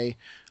se,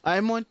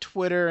 I'm on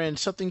Twitter and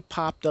something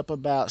popped up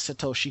about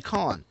Satoshi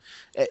Kon.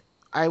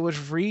 I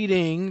was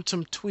reading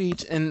some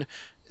tweets and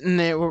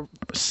there were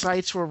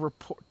sites were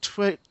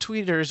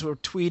tweeters were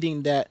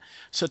tweeting that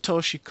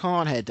Satoshi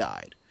Kon had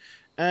died.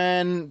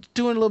 And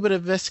doing a little bit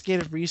of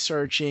investigative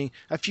researching,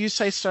 a few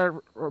sites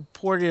started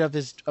reporting of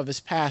his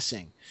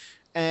passing,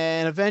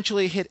 and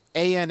eventually hit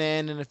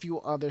ANN and a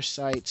few other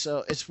sites.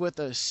 So it's with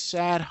a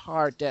sad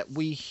heart that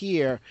we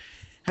here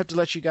have to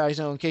let you guys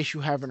know, in case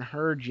you haven't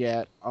heard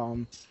yet,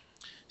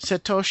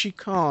 Satoshi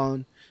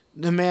Kon,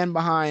 the man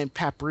behind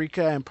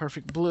Paprika and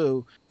Perfect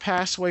Blue,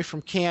 passed away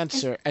from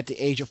cancer at the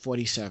age of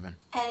 47.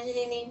 I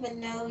didn't even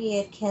know he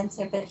had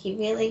cancer, but he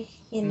really,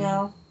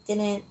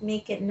 didn't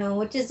make it known,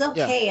 which is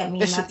okay. Yeah. I mean,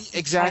 that's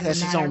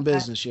his own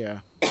business.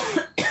 Yeah.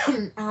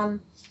 I'm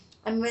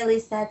really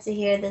sad to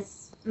hear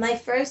this.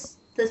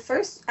 The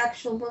first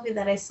actual movie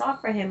that I saw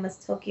for him was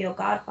Tokyo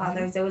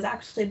Godfathers. It was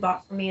actually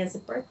bought for me as a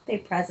birthday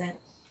present,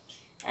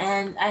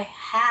 and I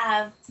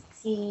have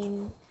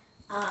seen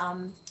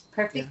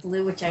Perfect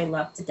Blue, which I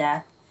love to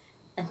death.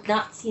 I've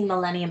not seen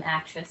Millennium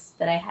Actress,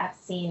 but I have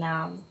seen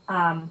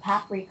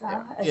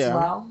Paprika as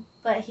well.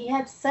 But he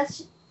had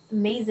such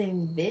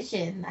amazing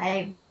vision.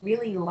 I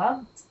really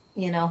loved,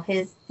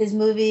 his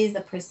movies,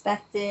 the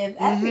perspective,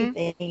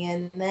 everything.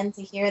 And then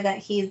to hear that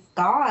he's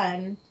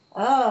gone,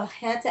 I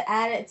had to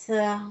add it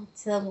to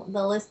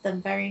the list of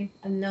very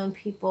unknown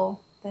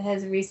people that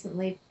has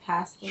recently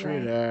passed away.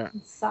 True that.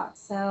 It sucks.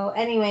 So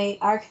anyway,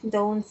 our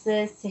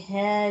condolences to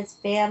his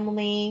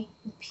family,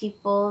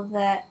 people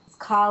his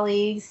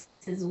colleagues,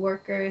 his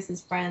workers,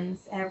 his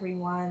friends,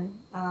 everyone.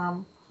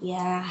 Sad.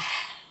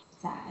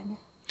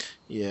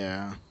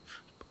 Yeah.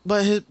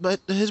 But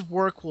his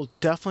work will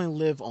definitely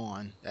live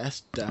on.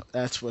 That's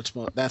what's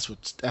up.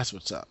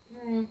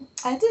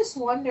 I just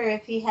wonder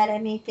if he had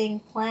anything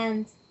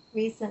planned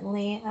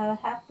recently. I would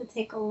have to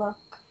take a look.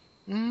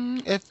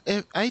 If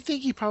I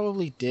think he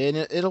probably did.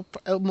 It'll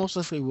most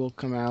likely will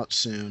come out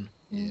soon.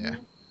 Yeah.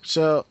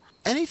 So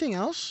anything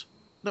else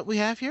that we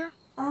have here?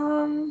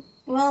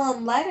 Well,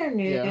 in lighter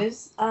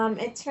news,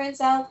 it turns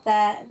out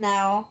that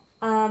now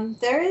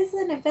there is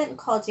an event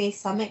called J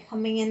Summit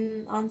coming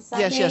in on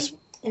Sunday. Yes.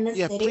 In the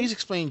city. Please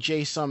explain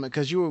J Summit,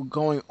 because you were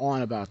going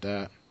on about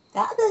that.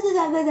 Okay.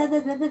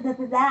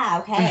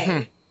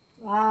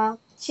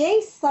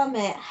 J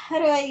Summit. How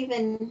do I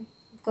even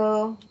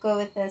go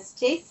with this?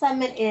 J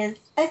Summit is,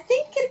 I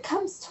think it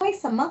comes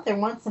twice a month or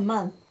once a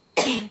month.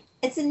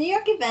 It's a New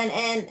York event,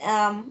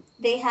 and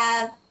they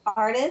have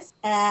artists,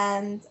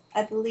 and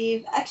I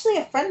believe actually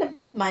a friend of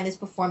mine is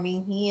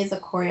performing. He is a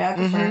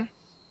choreographer.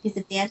 He's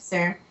a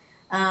dancer,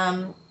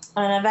 and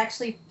I've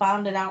actually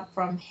found it out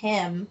from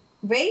him.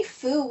 Ray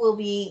Fu will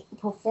be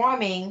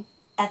performing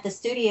at the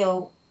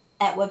studio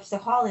at Webster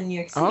Hall in New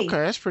York City. Okay,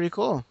 that's pretty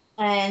cool.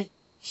 And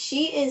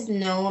she is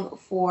known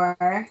for,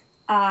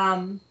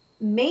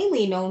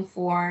 mainly known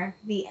for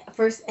the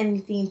first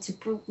ending theme to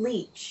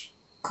Bleach,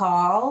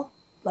 called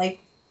Life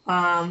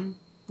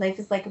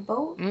is Like a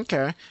Boat.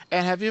 Okay.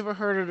 And have you ever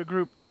heard of the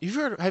group?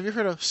 Have you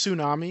heard of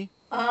Tsunami?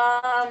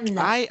 No.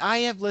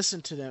 I have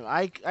listened to them.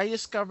 I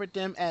discovered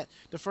them at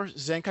the first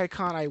Zenkai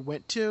Con I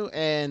went to,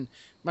 and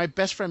my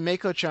best friend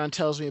Mako-chan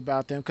tells me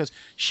about them because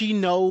she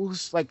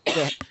knows like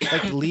the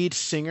lead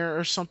singer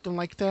or something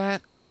like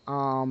that.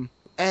 And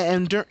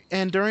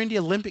during the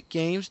Olympic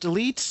Games,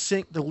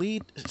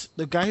 the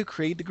guy who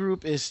created the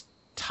group is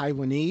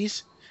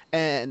Taiwanese,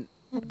 and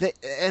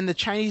the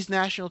Chinese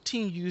national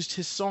team used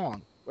his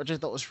song, which I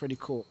thought was pretty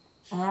cool.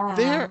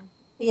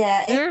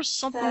 There's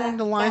something along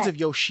the lines of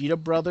Yoshida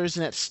Brothers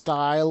in that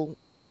style.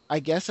 I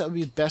guess that would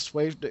be the best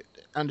way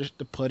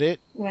to put it.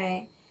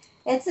 Right.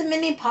 It's a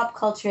mini pop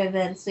culture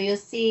event, so you'll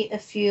see a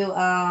few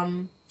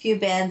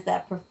bands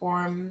that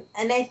perform,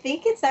 and I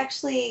think they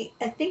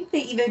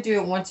either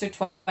do it once or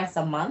twice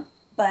a month.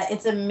 But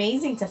it's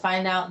amazing to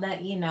find out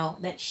that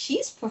that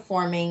she's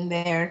performing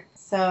there.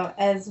 So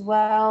as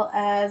well,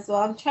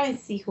 I'm trying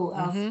to see who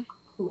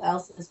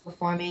else is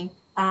performing.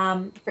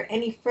 For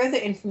any further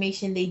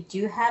information, they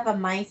do have a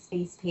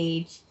MySpace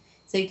page,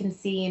 so you can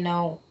see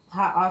how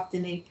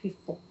often they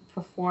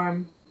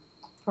perform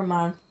per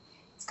month.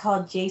 It's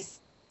called J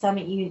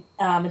Summit.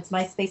 It's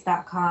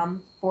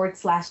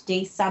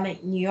myspace.com/J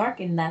Summit New York,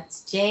 and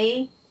that's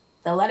J,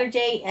 the letter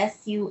J,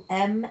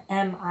 SUMMIT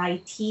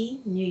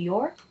New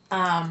York.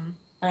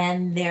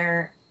 And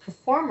their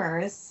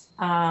performers,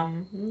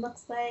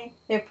 looks like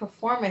their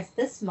performers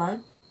this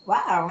month.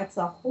 Wow, it's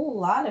a whole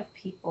lot of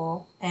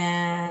people,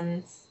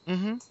 and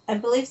I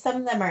believe some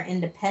of them are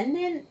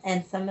independent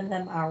and some of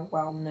them are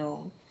well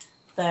known.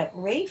 The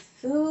Ray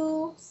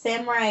Fu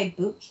Samurai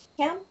Boot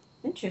Camp,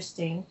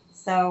 interesting.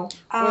 So,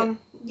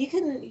 you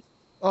can.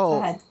 Oh,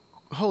 go ahead.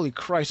 Holy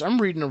Christ!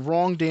 I'm reading the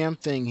wrong damn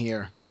thing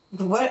here.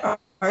 What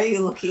are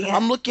you looking at?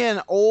 I'm looking at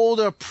an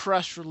older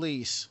press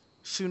release.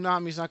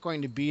 Tsunami's not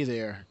going to be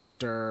there.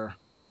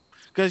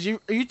 Because you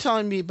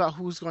telling me about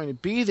who's going to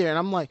be there, and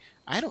I'm like,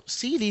 I don't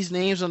see these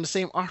names on the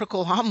same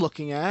article I'm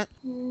looking at.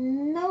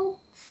 Nope.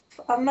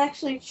 I'm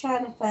actually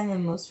trying to find the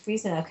most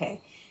recent.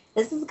 Okay.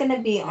 This is going to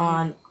be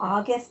on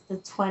August the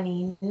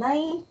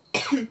 29th.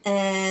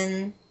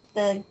 And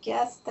the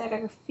guests that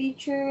are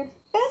featured,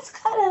 it's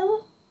kind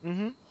of...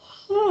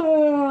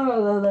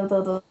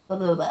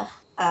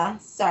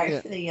 sorry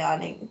for the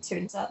yawning. It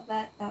turns out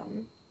that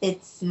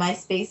it's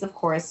MySpace, of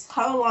course.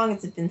 How long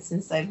has it been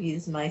since I've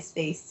used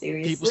MySpace?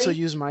 Seriously? People still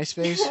use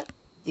MySpace?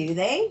 Do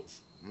they?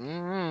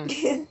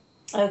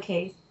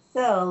 Okay,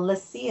 so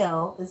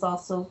Lucille is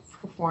also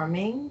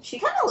performing. She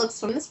kind of looks,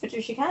 from this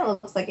picture, she kind of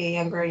looks like a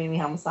younger Yumi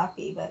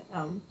Hamasaki, but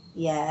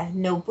yeah.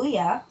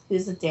 Nobuya,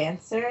 who's a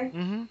dancer.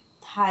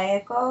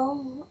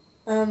 Hayako,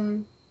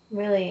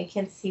 really, I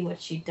can't see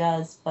what she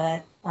does,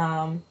 but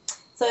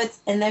so it's,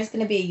 and there's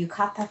going to be a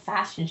yukata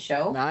fashion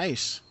show.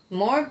 Nice.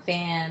 More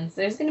bands.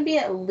 There's going to be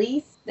at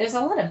least, there's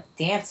a lot of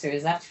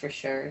dancers, that's for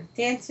sure.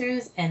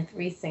 Dancers and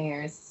 3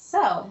 singers.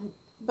 So,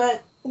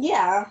 but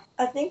yeah,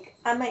 I think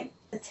I might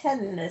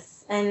attend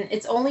this. And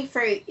it's only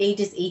for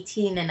ages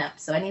 18 and up.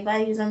 So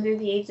anybody who's under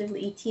the age of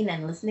 18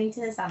 and listening to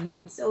this, I'm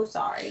so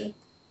sorry.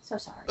 So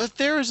sorry. But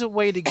there is a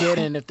way to get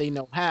in if they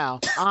know how.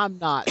 I'm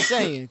not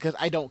saying, because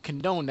I don't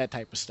condone that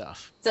type of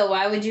stuff. So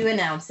why would you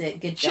announce it?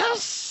 Good job.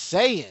 Just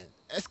saying.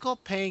 It's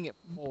called paying it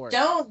forward.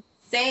 Don't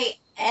say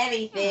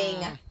anything.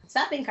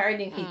 Stop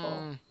encouraging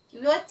people.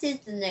 What is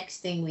the next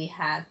thing we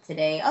have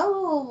today?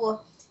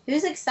 Oh,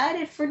 who's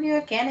excited for New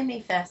York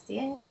Anime Fest?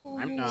 Yeah.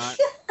 I'm not.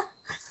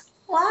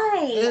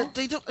 Why?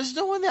 There's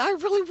no one that I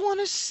really want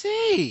to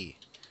see.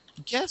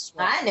 Guess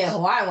what? I know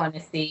who I want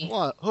to see.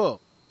 What? Who?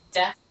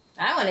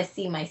 I want to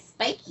see my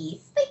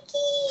Spikey.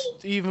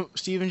 Spikey!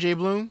 Stephen J.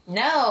 Bloom?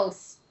 No,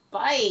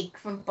 Spike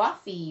from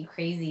Buffy, you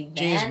crazy man.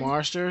 James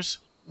Marsters?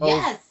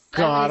 Yes. Oh,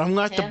 God, I'm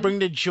going to have to bring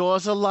the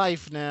jaws of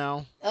life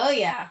now. Oh,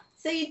 yeah.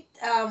 So,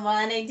 well,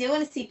 and I do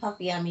want to see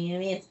Puffy. I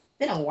mean, it's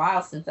been a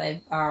while since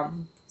I've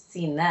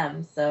seen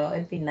them, so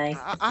it'd be nice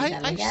to see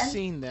them again. I've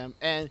seen them,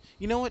 and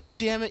you know what?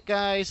 Damn it,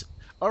 guys.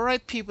 All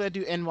right, people that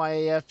do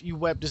NYAF, you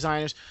web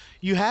designers,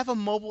 you have a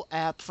mobile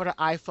app for the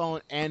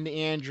iPhone and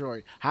the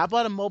Android. How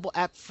about a mobile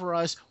app for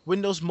us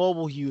Windows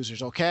Mobile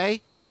users,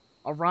 okay?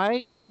 All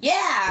right?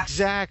 Yeah.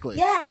 Exactly.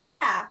 Yeah.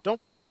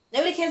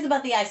 Nobody cares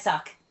about the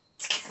iSuck.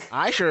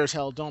 I sure as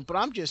hell don't, but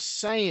I'm just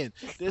saying,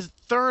 there's a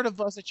third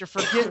of us that you're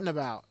forgetting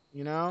about,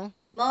 you know?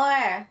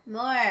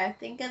 More.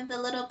 Think of the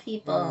little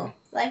people.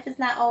 Life is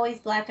not always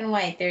black and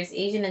white. There's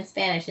Asian and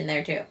Spanish in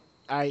there, too.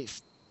 I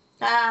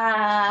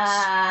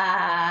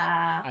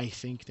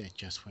think that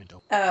just went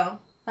over. Oh,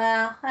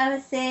 well, I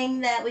was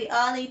saying that we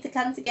all need to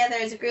come together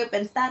as a group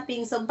and stop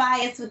being so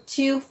biased with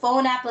 2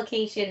 phone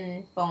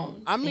application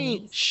phones. I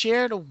mean,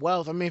 share the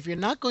wealth. I mean, if you're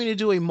not going to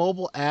do a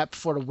mobile app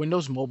for the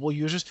Windows Mobile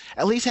users,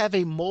 at least have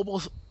a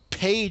mobile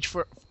page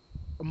for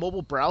a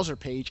mobile browser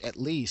page, at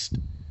least.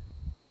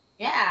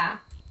 Yeah.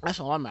 That's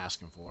all I'm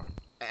asking for.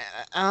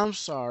 I'm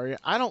sorry.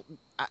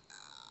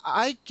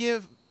 I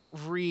give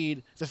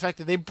Reed the fact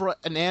that they brought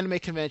an anime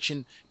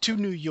convention to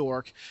New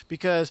York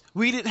because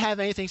we didn't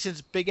have anything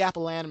since Big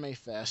Apple Anime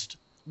Fest.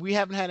 We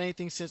haven't had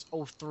anything since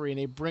 2003, and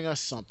they bring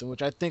us something,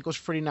 which I think was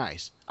pretty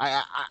nice.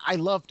 I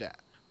love that.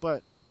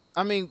 But,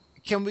 I mean,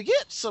 can we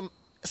get some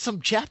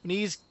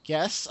Japanese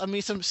guests? I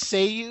mean, some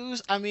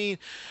seiyus? I mean,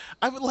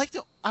 I would like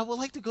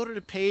to go to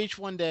the page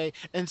one day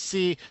and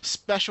see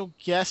special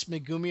guest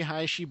Megumi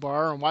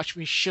Hayashibara and watch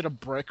me shit a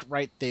brick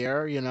right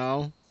there, you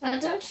know?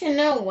 Don't you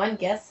know one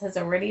guest has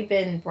already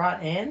been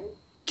brought in?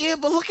 Yeah,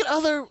 but look at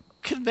other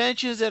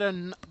conventions that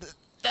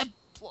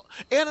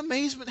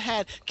Animazement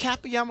had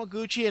Kappa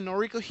Yamaguchi and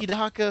Noriko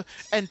Hidaka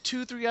and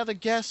 2-3 other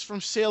guests from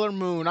Sailor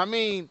Moon. I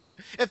mean,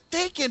 if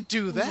they can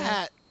do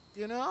that,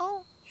 you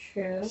know?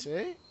 True.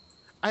 See?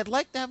 I'd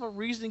like to have a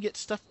reason to get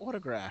stuff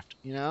autographed,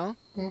 you know?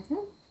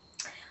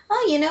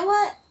 Oh, you know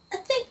what? I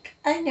think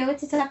I know what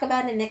to talk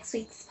about in next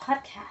week's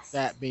podcast.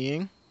 That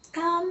being?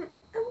 I'm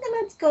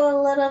going to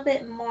go a little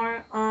bit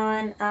more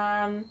on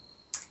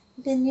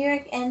the New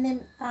York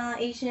and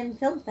Asian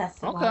Film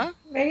Festival. Okay.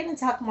 We're going to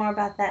talk more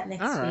about that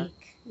next right.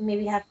 week.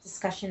 Maybe have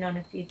discussion on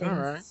a few things. All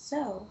right.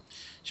 So,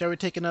 shall we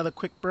take another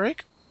quick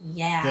break?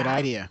 Yeah. Good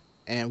idea.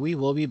 And we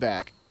will be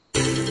back.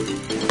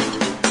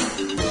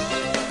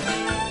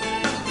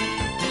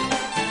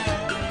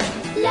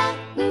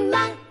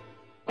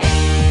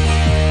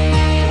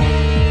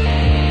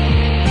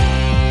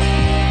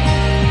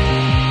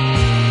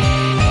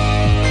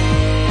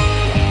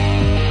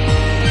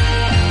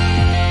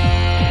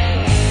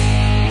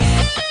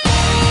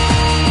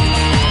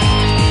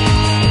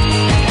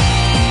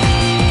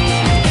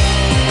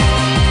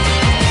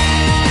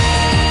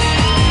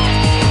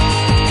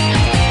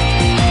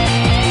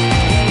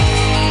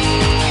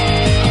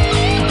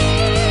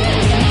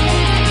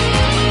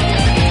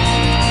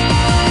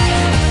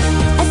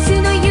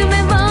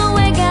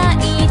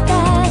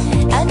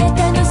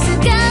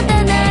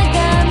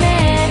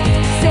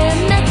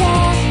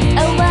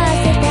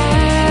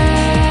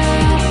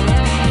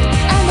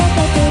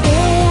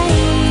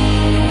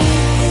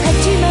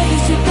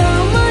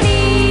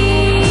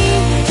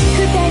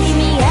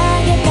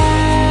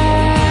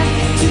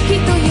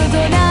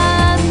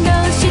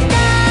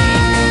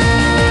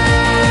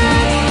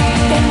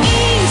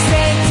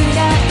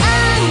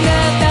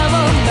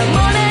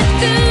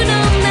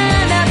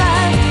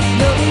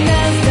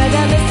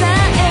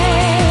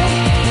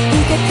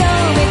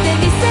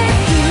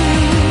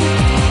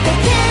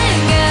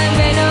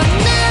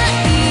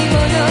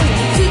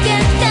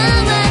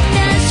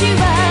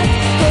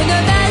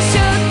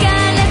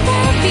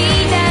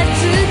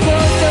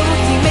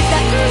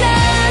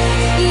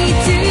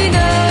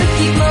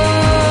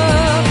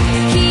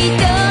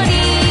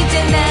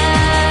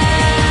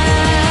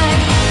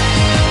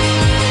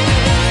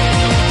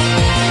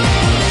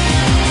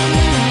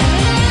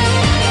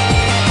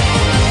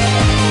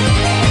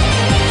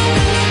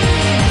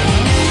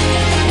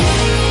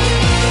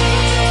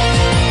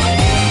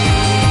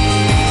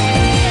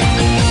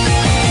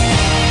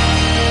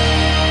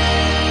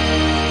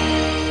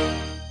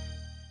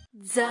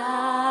 残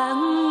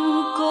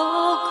酷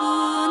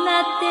な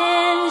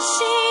天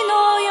使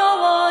のよ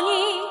うに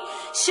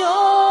少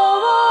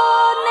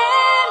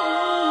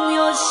年よ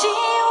神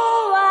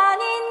話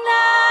にな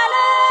れ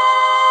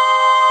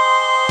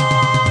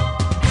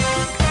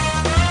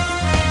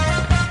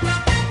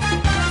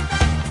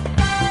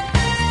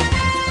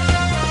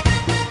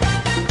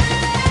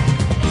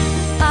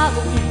青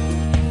い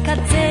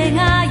風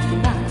が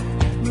今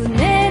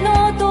胸の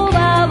ド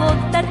アを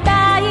叩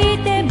い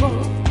ても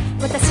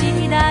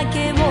私だ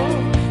けを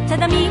た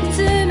だ見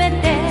つめ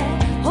て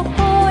微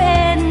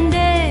笑んで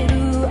る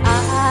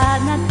あ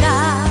なた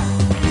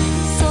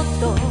そっ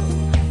と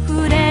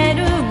触れ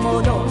る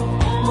もの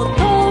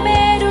求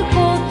めるこ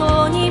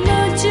とに夢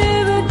中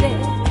で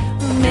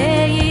運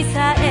命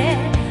さえ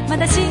ま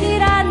だ知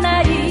ら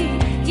ない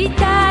痛い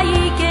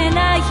け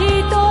な瞳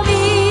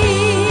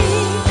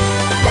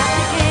だ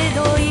けど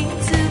い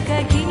つか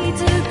気づ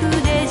く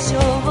でしょ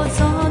うそ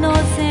の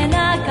背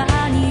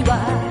中には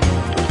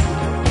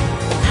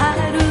遥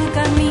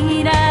か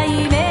未来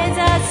目指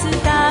す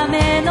た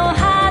めの羽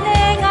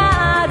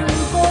がある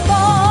こと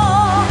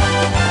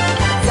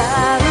残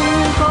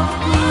酷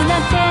な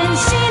天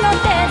使の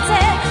手勢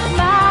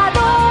窓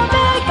辺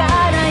か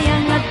らや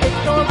がて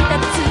飛び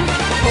立つ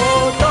ほ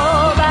と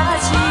ば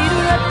しる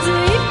熱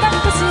いパッ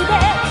クスで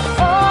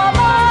思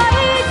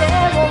い出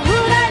を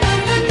裏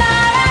にな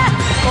ら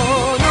こ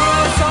の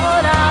空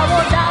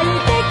を抱い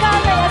て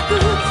輝く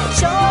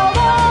少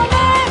年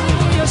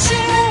よ神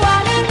話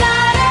にな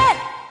れ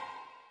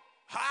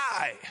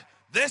Hi,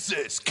 this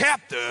is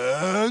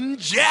Captain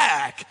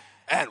Jack,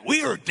 and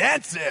we are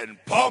dancing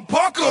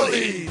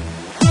Pompocoline.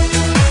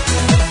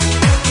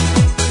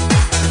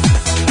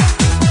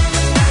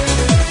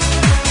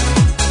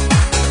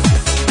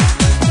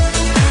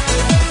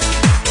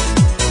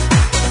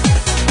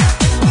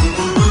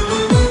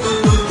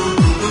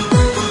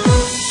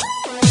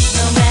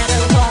 No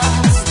matter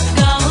what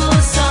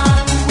goes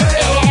on,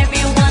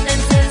 everyone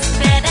dances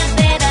better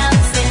than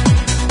dancing.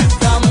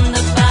 From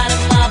the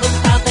bottom of a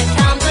crowd that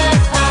comes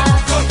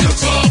apart,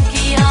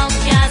 cheeky old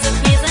guys of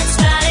peace and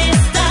try to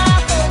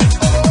stop.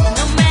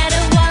 No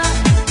matter what,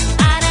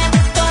 I never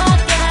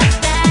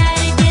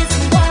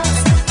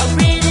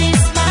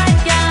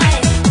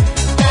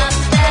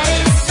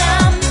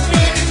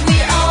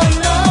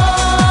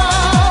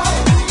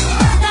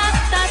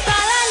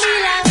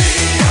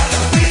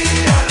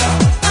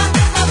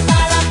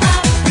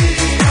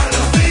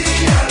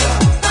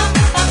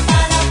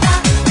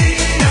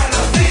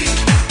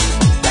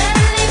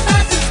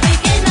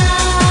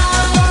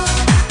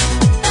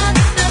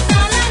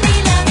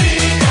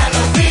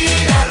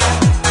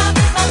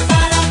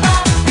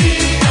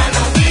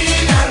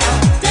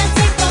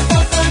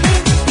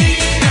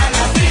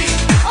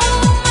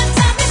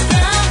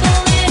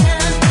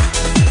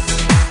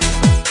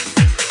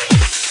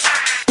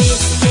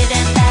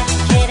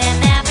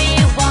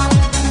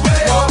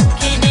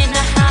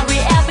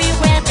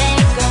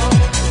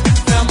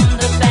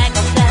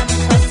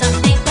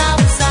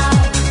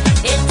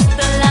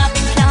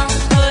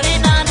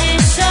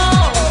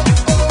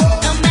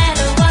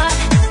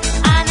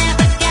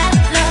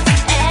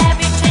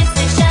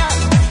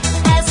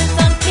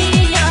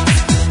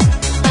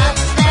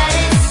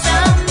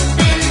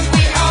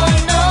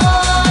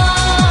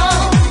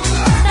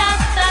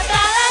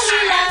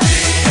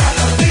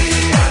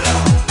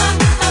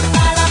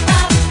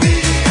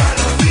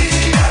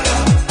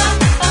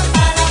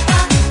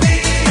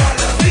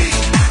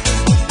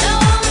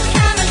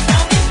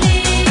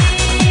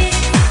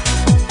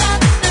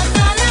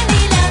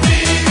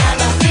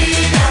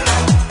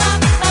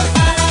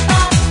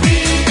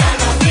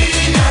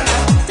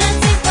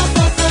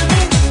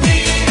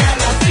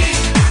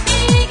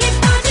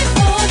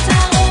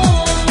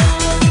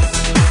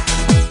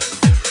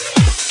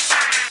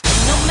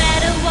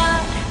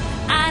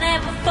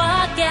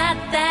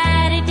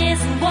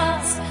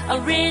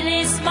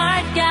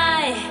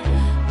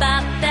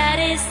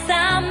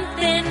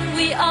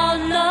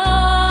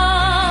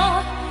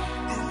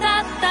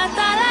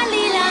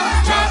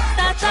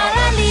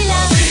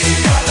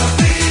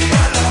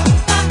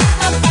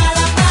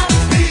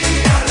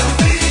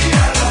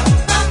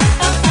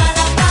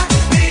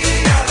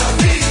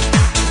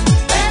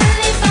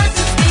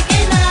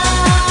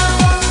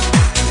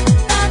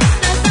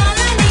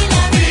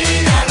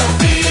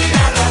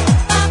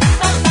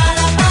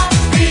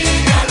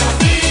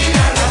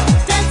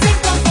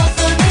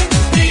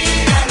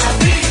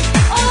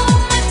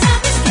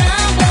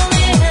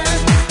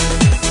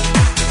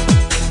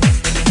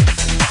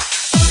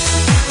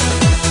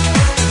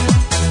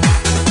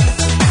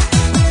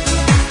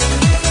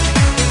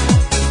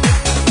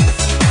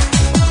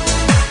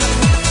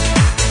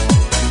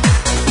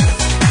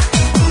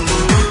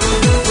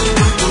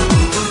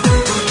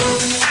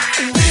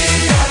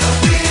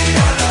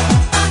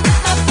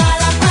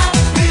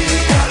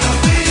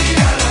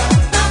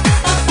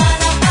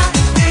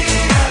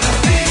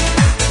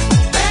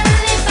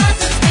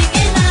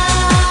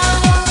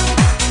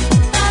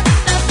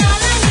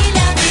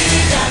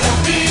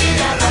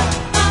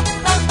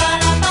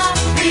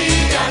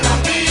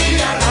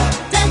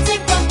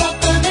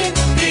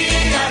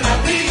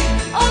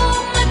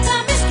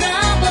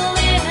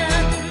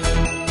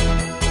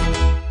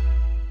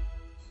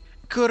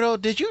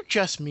did you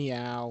just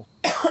meow?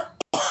 I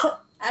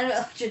don't know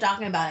what you're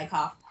talking about. I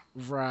coughed.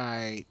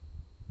 Right.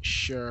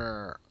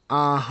 Sure.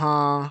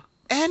 Uh-huh.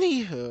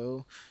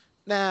 Anywho,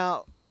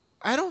 now,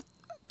 I don't.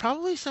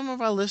 Probably some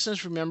of our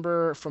listeners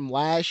remember from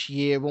last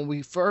year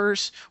when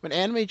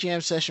Anime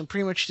Jam Session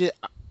pretty much did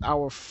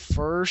our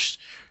first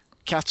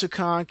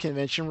Katsucon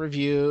convention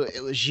review.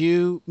 It was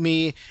you,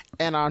 me,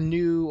 and our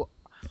new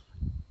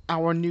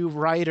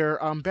writer,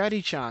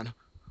 Betty-chan,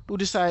 who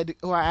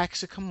I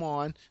asked to come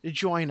on to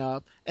join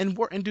up and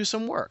work and do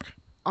some work.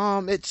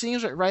 It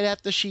seems like right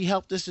after she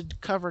helped us to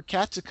cover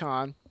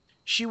Katsucon,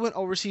 she went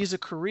overseas to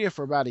Korea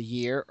for about a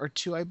year or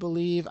two, I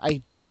believe.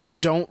 I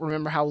don't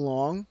remember how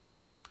long.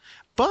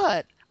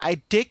 But I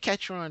did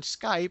catch her on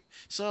Skype,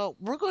 so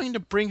we're going to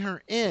bring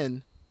her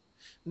in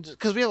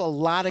because we have a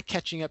lot of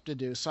catching up to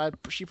do. So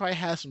she probably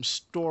has some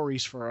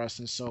stories for us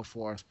and so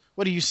forth.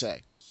 What do you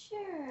say?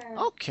 Sure.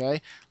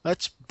 Okay,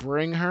 let's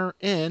bring her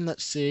in.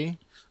 Let's see.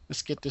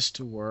 Let's get this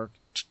to work.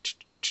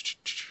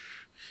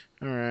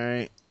 All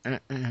right.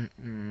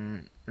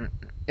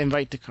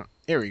 Invite to come.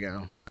 Here we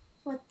go.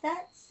 With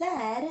that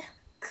said,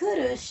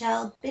 Kuru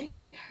shall bid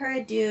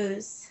her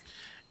dues.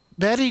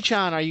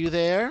 Betty-chan, are you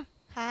there?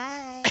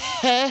 Hi.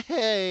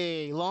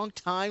 Hey, long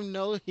time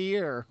no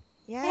hear.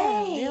 Yeah,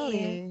 Hey.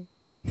 really.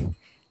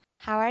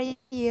 How are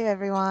you,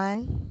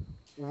 everyone?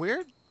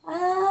 We're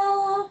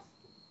good.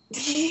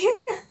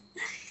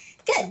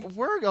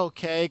 We're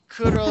okay.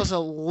 Kuro's a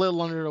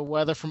little under the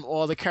weather from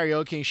all the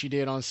karaoke she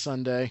did on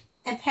Sunday.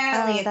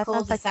 Apparently, Oh, a that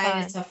cold sounds like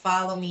decided fun. to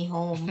follow me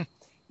home.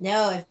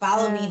 No, it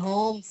followed me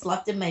home,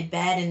 slept in my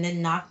bed, and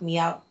then knocked me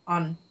out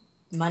on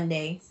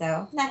Monday.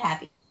 So, not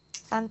happy.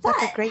 Sounds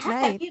like a great how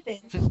have night. you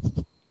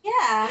been?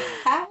 Yeah,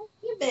 how have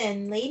you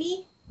been,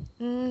 lady?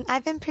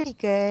 I've been pretty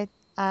good.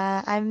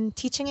 I'm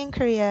teaching in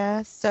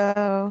Korea,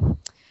 so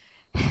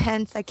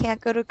hence I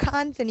can't go to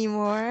cons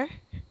anymore.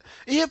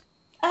 Yep.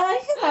 You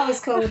can always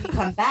go when you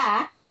come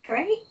back,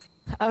 right?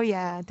 Oh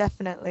yeah,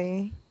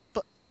 definitely.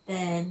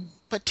 Then,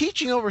 But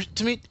teaching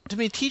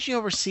teaching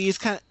overseas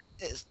kind of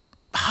is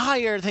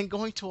higher than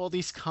going to all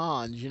these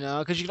cons,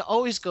 because you can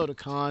always go to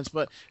cons,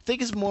 but I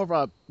think it's more of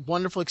a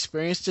wonderful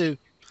experience to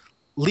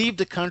leave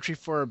the country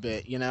for a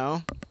bit,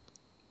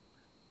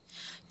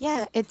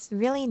 Yeah, it's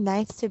really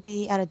nice to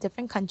be at a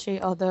different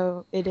country,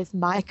 although it is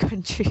my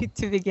country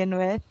to begin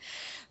with.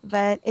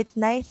 But it's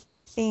nice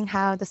seeing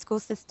how the school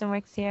system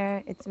works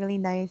here. It's really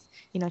nice,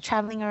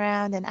 traveling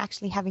around and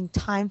actually having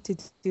time to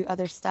do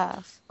other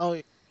stuff. Oh,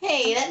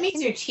 hey, that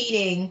means you're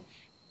cheating.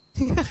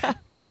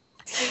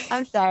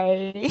 I'm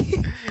sorry.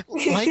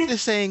 like the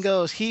saying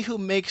goes, he who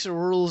makes the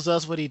rules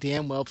does what he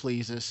damn well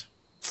pleases.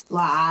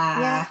 Blah.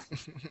 Yeah.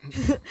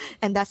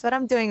 And that's what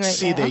I'm doing right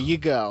See, now. there you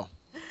go.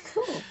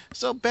 Cool.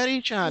 So,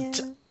 Betty-chan,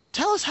 Yeah.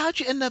 tell us how'd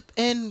you end up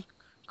in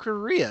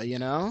Korea,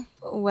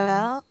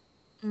 Well,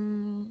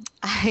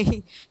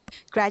 I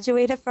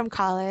graduated from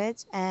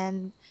college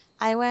and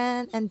I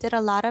went and did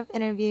a lot of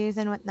interviews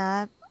and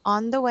whatnot.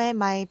 On the way,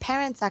 my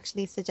parents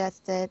actually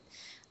suggested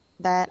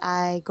that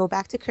I go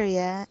back to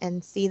Korea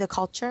and see the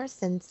culture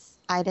since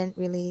I didn't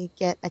really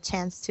get a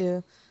chance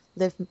to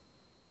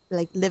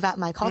live out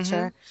my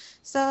culture.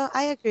 So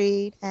I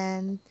agreed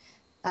and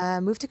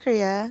moved to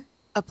Korea,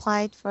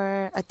 applied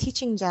for a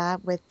teaching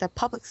job with the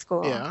public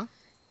school. Yeah.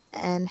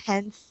 And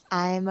hence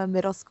I'm a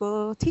middle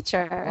school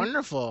teacher.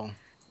 Wonderful.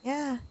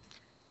 Yeah.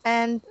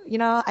 And,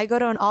 I go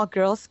to an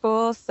all-girls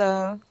school,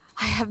 so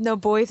I have no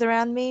boys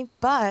around me,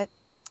 but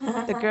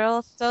the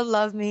girls still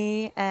love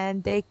me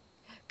and they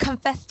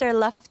confess their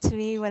love to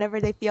me whenever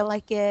they feel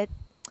like it.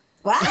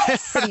 What?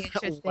 Pretty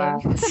interesting.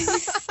 Wow.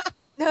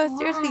 No,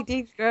 seriously,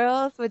 these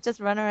girls would just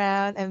run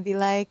around and be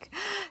like,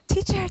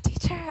 teacher,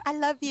 I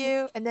love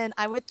you. And then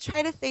I would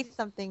try to say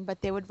something,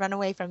 but they would run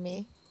away from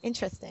me.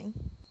 Interesting.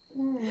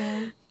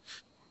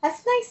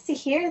 That's nice to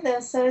hear,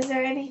 though. So, is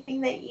there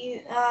anything that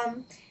you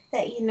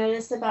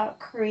notice about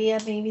Korea?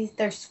 Maybe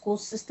their school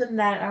system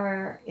that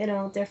are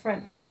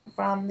different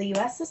from the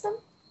U.S. system.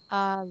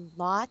 A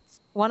lot.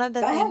 One of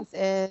the Go ahead. things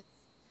is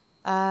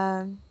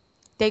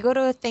they go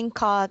to a thing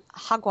called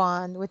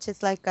hagwon, which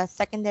is like a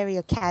secondary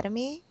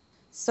academy.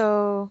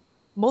 So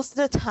most of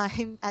the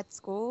time at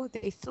school,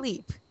 they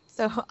sleep.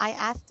 So I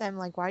asked them,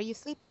 like, why are you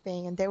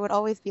sleeping? And they would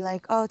always be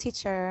like, oh,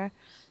 teacher,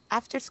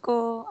 after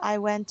school, I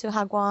went to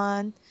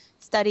hagwon,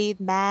 studied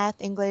math,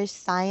 English,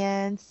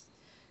 science,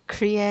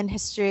 Korean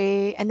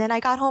history, and then I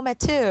got home at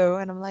 2.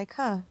 And I'm like,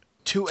 huh.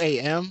 2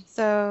 a.m.?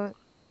 So,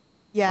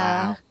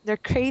 yeah, Wow. they're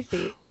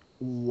crazy.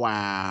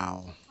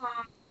 Wow.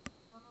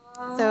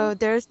 So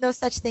there's no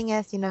such thing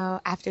as,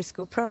 after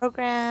school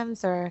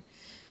programs or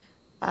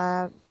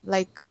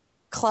like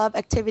club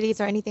activities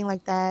or anything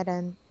like that.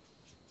 And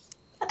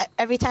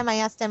every time I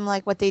asked them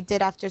like what they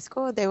did after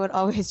school, they would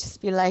always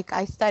just be like,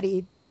 I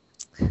studied.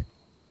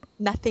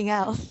 Nothing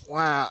else.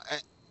 Wow.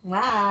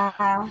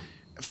 Wow.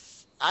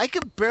 I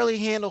could barely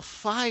handle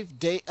 5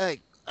 days,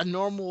 a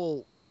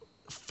normal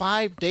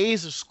 5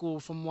 days of school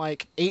from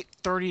like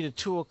 8:30 to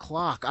 2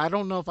 o'clock. I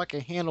don't know if I can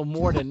handle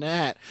more than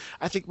that.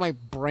 I think my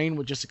brain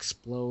would just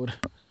explode.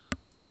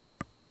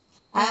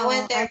 I Oh,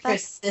 went there I for thought.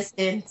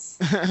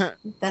 assistance.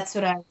 That's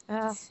what I.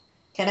 Uh,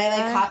 Can I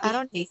like copy I and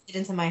don't. paste it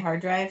into my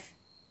hard drive?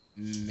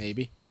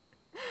 Maybe.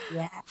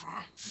 Yeah.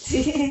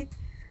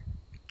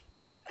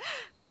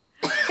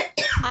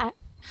 I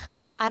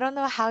I don't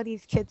know how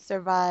these kids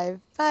survive,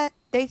 but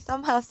they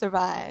somehow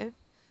survive.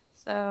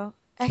 So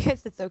I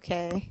guess it's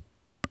okay.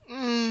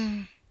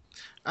 Mm,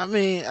 I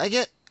mean, I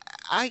guess,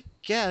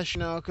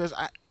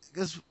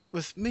 because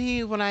with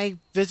me, when I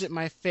visit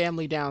my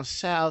family down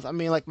south, I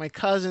mean, like my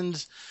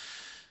cousins,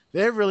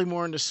 they're really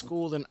more into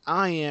school than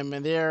I am,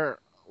 and they're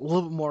a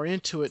little bit more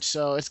into it,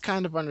 so it's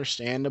kind of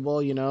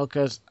understandable,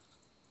 because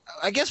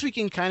I guess we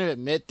can kind of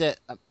admit that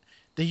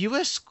the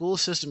U.S. school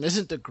system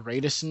isn't the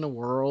greatest in the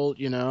world.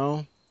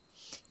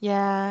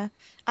 Yeah,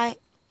 I,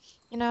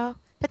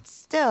 but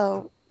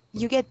still,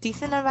 you get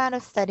decent amount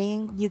of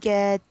studying, you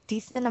get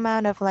decent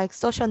amount of like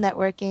social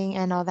networking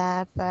and all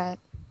that, but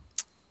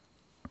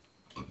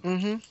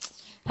Mm-hmm.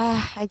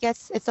 I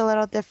guess it's a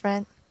little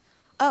different.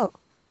 Oh,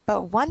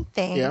 but one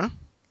thing Yeah.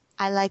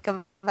 I like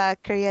about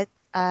Korea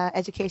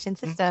education Mm.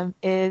 system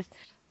is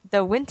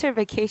the winter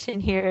vacation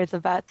here is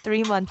about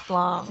 3 months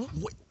long.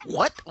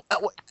 What?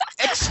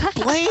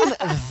 Explain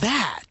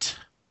that.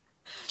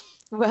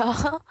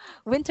 Well,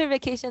 winter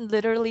vacation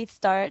literally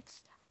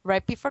starts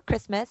right before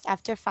Christmas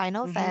after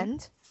finals Mm-hmm.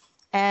 end,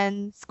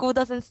 and school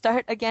doesn't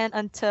start again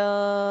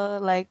until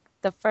like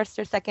the first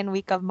or second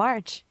week of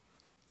March.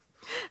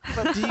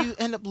 But do you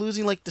end up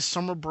losing like the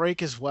summer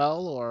break as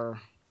well,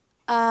 or?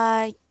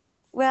 Uh,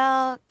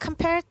 well,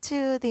 compared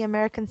to the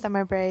American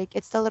summer break,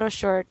 it's a little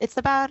short. It's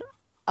about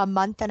a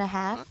month and a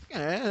half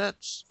Okay,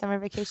 summer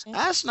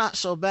vacation. that's not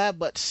so bad,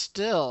 but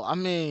still, I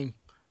mean,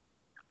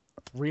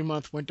 3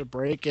 month winter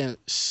break and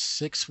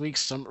 6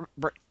 weeks summer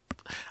break.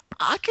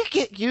 I could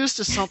get used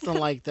to something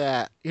like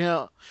that.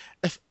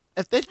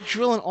 If they're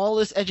drilling all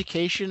this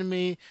education in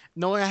me,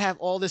 knowing I have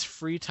all this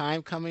free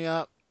time coming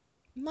up,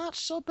 not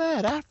so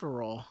bad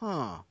after all,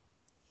 huh?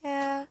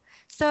 Yeah.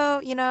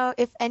 So,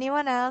 if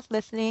anyone else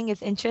listening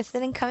is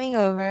interested in coming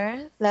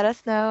over, let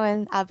us know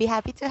and I'll be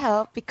happy to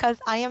help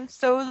because I am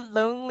so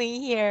lonely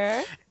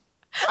here.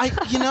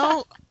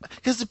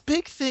 Because the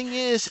big thing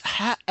is,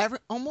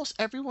 almost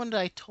everyone that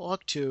I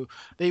talk to,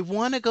 they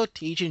want to go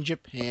teach in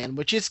Japan,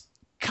 which is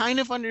kind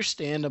of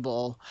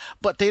understandable,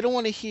 but they don't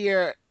want to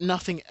hear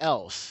nothing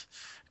else.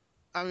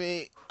 I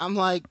mean, I'm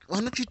like,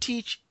 why don't you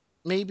teach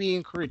maybe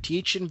in Korea,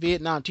 teach in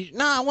Vietnam, teach?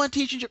 No, I want to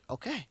teach in Japan.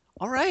 Okay,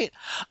 all right.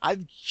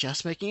 I'm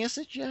just making a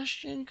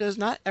suggestion because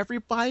not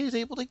everybody is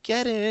able to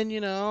get in.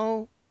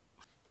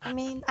 I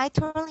mean, I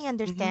totally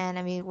Hmm. understand.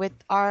 I mean, with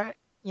our,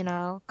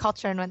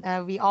 culture and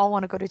whatnot, we all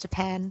want to go to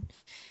Japan.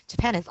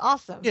 Japan is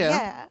awesome. Yeah.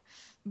 Yeah.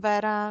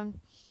 But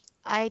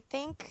I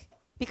think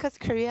because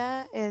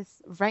Korea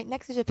is right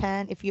next to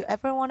Japan, if you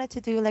ever wanted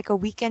to do like a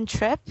weekend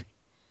trip,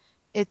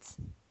 it's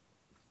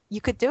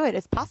you could do it.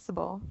 It's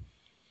possible.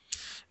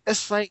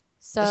 It's like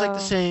the So,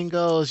 saying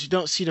goes, you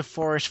don't see the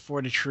forest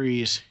for the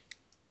trees.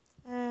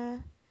 uh,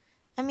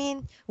 I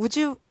mean,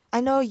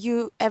 I know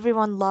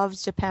everyone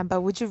loves Japan,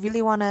 but would you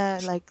really want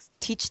to like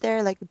teach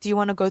there? Like, do you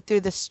want to go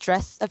through the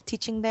stress of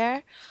teaching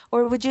there?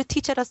 Or would you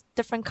teach at a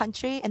different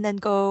country and then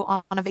go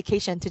on a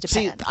vacation to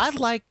See, Japan? I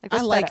like Like, I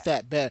what's better? like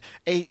that better.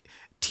 A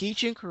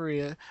teach in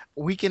Korea,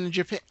 weekend in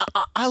Japan.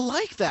 I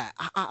like that.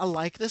 I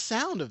like the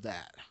sound of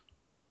that.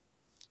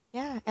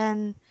 Yeah,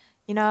 and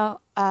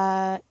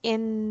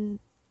in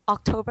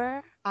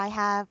October, I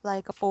have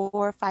like a 4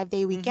 or 5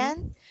 day Hmm.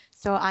 weekend.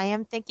 So I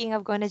am thinking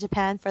of going to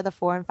Japan for the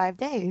 4 and 5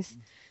 days.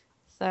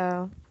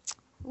 So,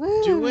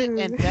 Do it woo!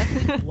 and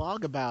definitely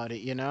blog about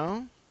it.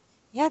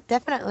 Yeah,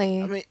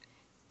 I definitely. mean,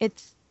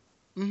 It's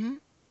hmm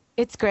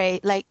It's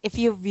great. Like, if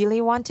you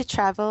really want to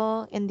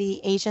travel in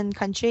the Asian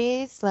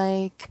countries,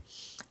 like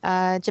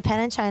Japan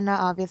and China,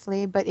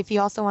 obviously, but if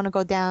you also want to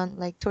go down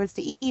like towards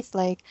the east,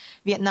 like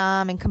Vietnam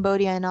and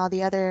Cambodia and all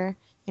the other,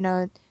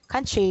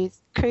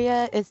 countries,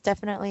 Korea is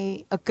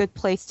definitely a good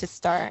place to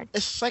start.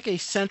 it's like a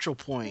central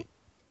point.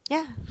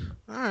 Yeah,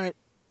 All right.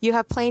 you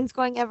have planes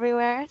going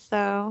everywhere,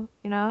 so,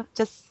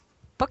 just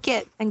book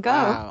it and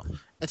go. Wow.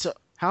 And so,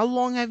 how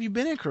long have you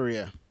been in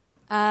Korea?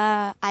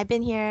 I've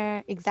been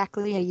here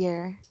exactly a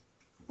year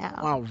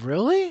now. Wow,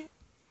 really?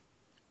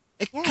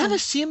 It kind Yeah,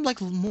 of seemed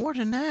like more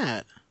than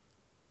that.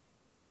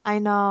 I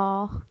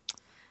know.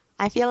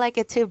 I feel like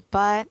it too,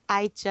 but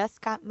I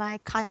just got my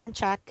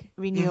contract Hmm.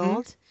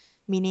 renewed,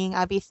 meaning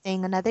I'll be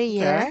staying another Okay.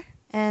 year.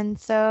 And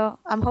so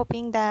I'm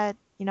hoping that,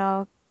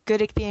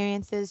 good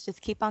experiences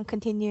just keep on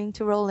continuing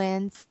to roll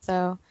in.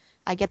 So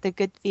I get the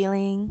good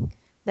feeling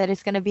that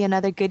it's going to be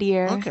another good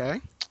year.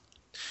 Okay.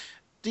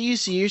 Do you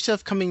see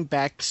yourself coming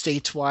back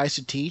states-wise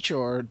to teach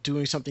or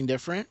doing something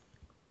different?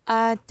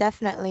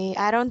 Definitely.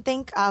 I don't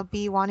think I'll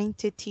be wanting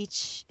to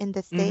teach in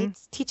the Hmm.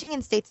 States. Teaching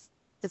in States is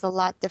a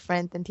lot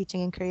different than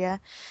teaching in Korea,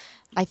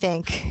 I think.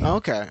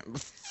 Okay.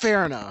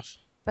 Fair enough.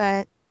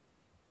 But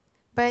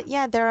But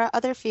yeah, there are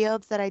other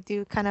fields that I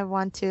do kind of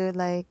want to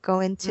like go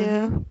Hmm.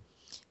 into.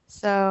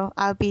 So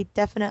I'll be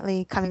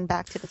definitely coming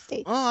back to the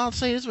Well, States. I'll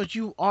say this, but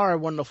you are a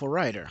wonderful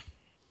writer.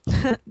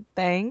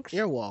 Thanks.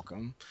 You're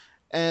welcome.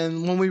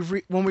 And when we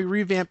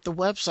revamp the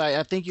website,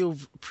 I think you'll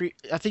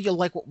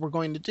like what we're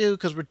going to do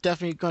because we're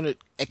definitely going to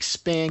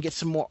expand, get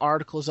some more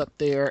articles up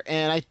there,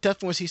 and I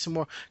definitely want to see some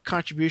more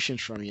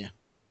contributions from you.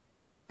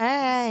 All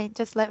right,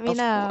 just let me Of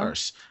know.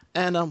 course.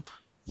 And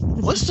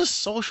what's the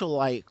social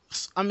like?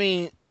 I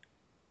mean,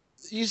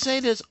 you say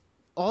this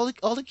all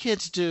the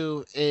kids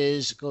do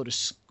is go to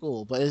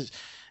school, but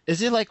is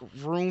there like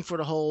room for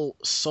the whole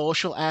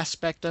social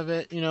aspect of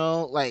it?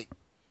 Like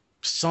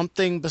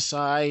something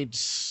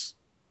besides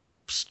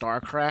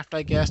StarCraft,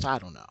 I guess. I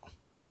don't know.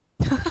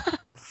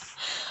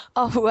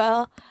 Oh,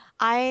 well,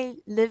 I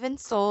live in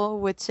Seoul,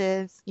 which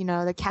is,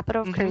 the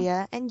capital of Mhm.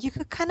 Korea, and you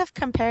could kind of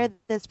compare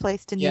this place to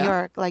New Yeah. York.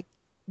 Like,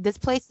 this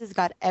place has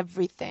got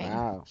everything.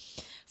 Wow.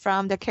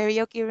 From the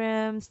karaoke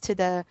rooms to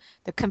the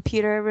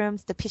computer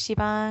rooms, the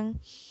PC방,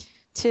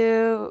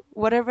 to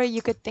whatever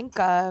you could think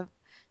of.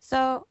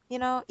 So,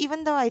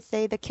 even though I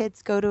say the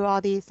kids go to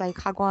all these like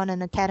hagwon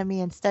and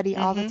academy and study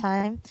all the Mhm.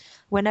 time,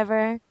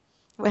 whenever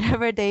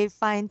whenever they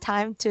find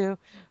time to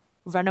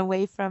run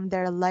away from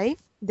their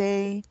life,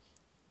 they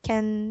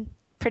can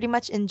pretty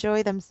much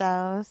enjoy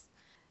themselves.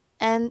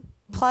 And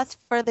plus,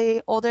 for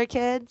the older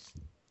kids,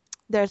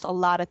 there's a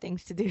lot of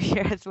things to do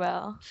here as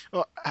well.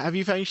 Well, have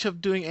you found yourself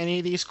doing any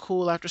of these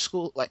cool after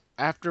school, like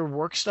after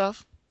work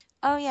stuff?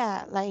 Oh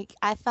yeah, like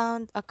I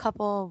found a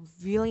couple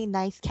really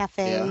nice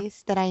Yeah.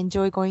 cafes that I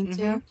enjoy going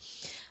to.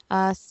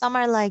 Mhm. Some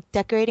are like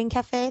decorating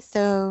cafes,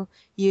 so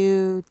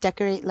you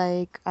decorate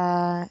like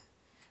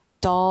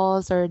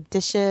dolls or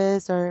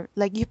dishes, or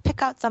like you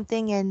pick out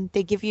something and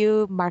they give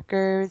you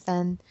markers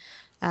and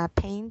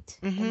paint,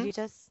 and Mhm. you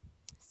just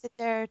sit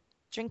there,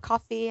 drink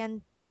coffee,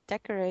 and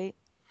decorate.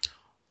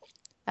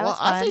 That Well, was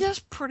I think fun. that's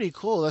pretty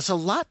cool. That's a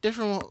lot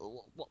different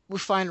what we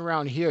find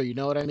around here. You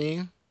know what I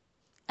mean?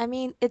 I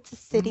mean, it's a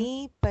Mhm.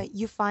 city, but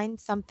you find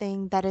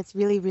something that is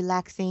really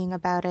relaxing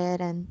about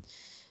it and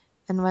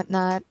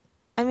whatnot.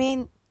 I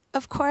mean,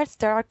 of course,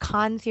 there are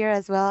cons here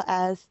as well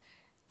as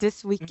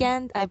this Mhm.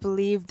 weekend. I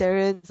believe there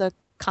is a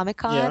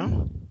Yeah.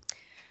 Comic-Con,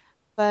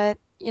 but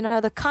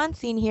the con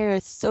scene here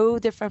is so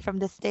different from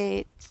the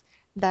States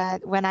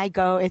that when I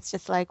go, it's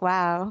just like,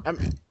 wow, I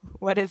mean,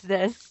 what is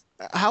this?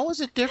 how is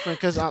it different?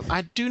 Because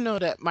I do know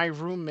that my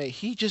roommate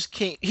he just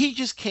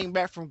came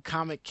back from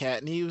Comic Cat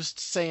and he was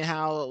saying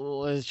how it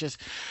was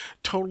just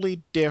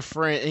totally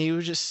different. And he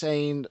was just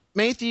saying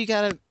main thing you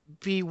gotta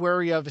be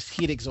wary of is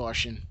heat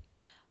exhaustion.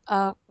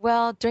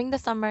 Well, during the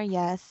summer,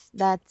 yes,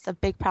 that's a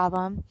big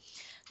problem.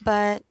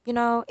 But,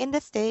 in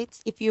the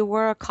States, if you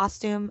wear a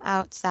costume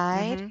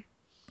outside Mhm.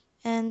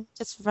 and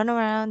just run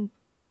around,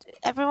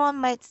 everyone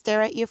might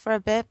stare at you for a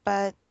bit,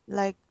 but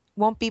like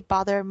won't be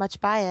bothered much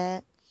by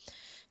it.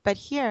 But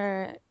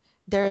here,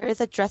 there is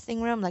a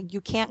dressing room. Like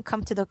you can't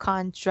come to the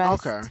con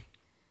Okay. dressed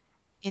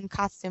in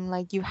costume.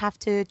 Like you have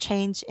to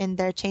change in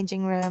their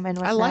changing room and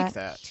I like whatnot.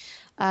 that.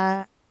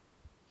 Uh,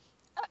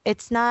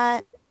 it's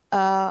not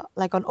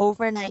like an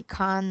overnight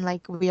con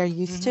like we are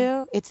used Mhm.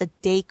 to. It's a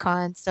day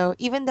con. So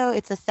even though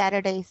it's a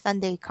Saturday,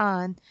 Sunday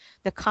con,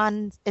 the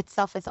con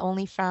itself is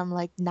only from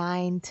like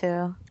 9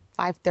 to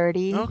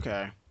 5:30.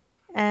 Okay.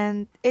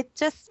 And it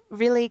just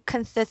really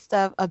consists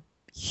of a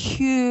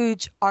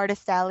huge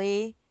artist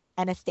alley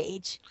and a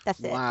stage.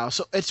 That's it. Wow.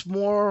 So it's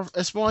more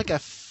like a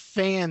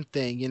fan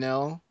thing, you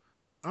know?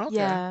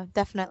 Okay. Yeah,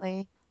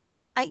 definitely.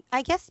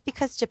 I guess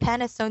because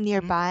Japan is so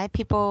Mhm. nearby,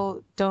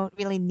 people don't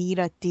really need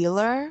a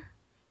dealer.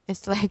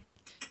 It's like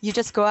you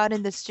just go out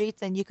in the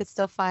streets and you could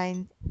still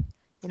find,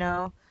 you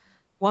know,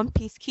 One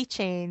Piece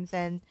keychains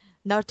and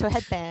Naruto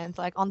headbands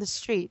like on the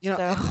street. You know,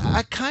 So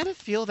I kind of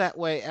feel that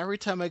way every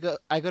time I go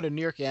to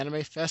New York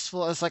Anime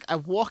Festival. It's like I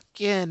walk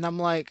in, I'm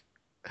like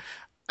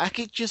I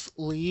could just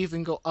leave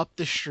and go up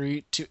the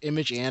street to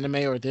Image Anime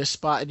or this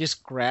spot and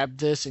just grab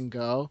this and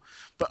go.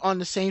 But on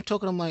the same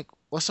token, I'm like,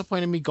 what's the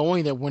point of me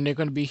going there when they're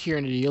going to be here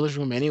in the dealer's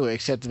room anyway?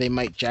 Except that they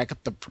might jack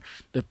up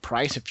the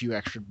price a few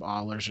extra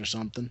dollars or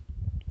something.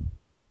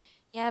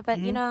 yeah, but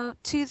Hmm.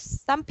 to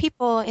some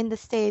people in the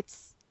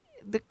States,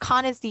 the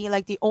con is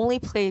the only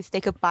place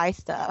they could buy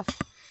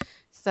stuff.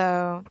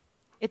 So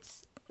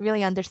it's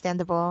really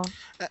understandable.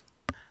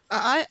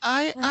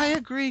 I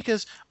agree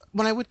because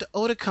when I went to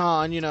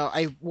Otakon,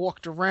 I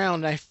walked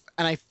around and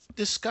I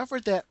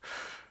discovered that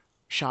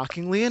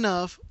shockingly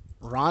enough,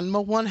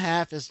 Ranma One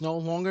Half is no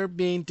longer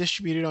being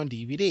distributed on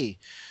DVD.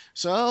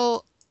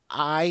 So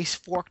I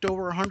forked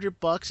over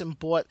 $100 and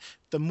bought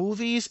the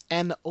movies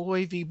and the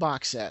OAV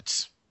box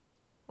sets.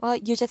 Well,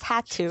 you just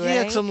had to,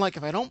 Yeah, because right? I'm like,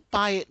 if I don't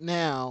buy it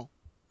now,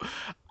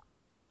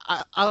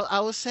 I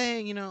was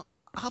saying,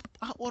 I'll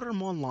order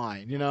them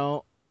online,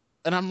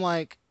 and I'm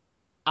like,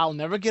 I'll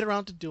never get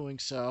around to doing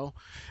so.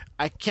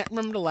 I can't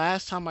remember the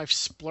last time I've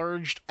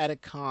splurged at a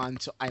con,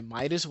 so I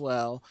might as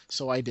well.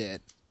 So I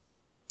did.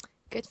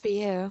 Good for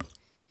you.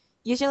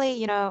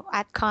 Usually,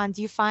 at cons,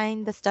 you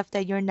find the stuff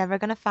that you're never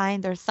gonna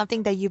find or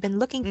something that you've been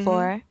looking Hmm.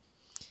 for,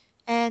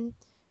 and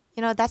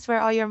that's where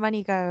all your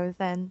money goes.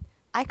 And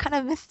I kind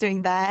of miss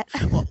doing that.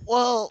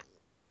 Well,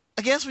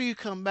 I guess when you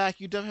come back,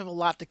 you definitely have a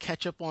lot to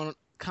catch up on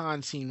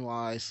con scene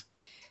wise.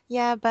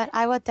 Yeah, but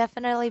I will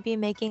definitely be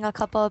making a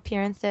couple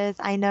appearances.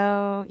 I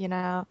know,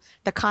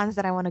 the cons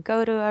that I want to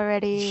go to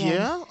already,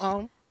 and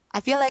Yeah.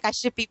 I feel like I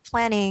should be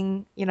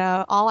planning,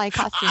 all my I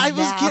costumes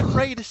was getting now.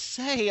 ready to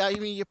say. I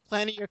mean, you're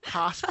planning your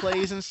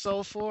cosplays and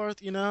so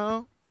forth.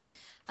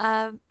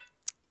 Um,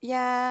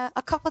 yeah,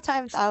 a couple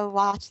times I'll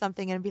watch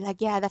something and be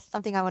like, yeah, that's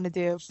something I want to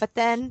do. But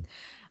then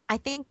I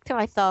think to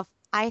myself,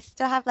 I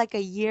still have like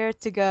a year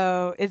to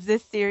go. Is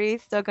this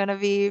series still gonna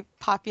be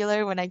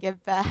popular when I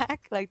get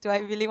back? Like, do I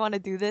really want to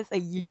do this a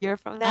year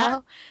from A-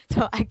 now?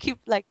 So I keep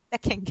like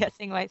second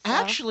guessing myself.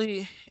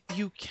 Actually,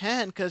 you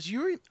can, because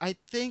I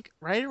think,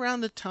 right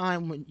around the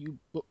time when you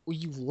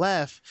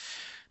left,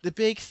 the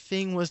big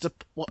thing was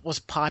what was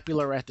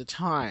popular at the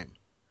time.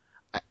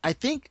 I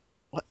think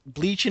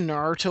Bleach and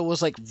Naruto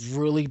was like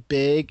really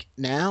big.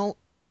 Now,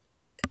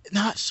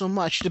 not so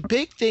much. The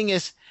big thing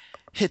is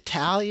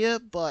Hitalia,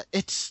 but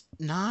it's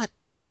not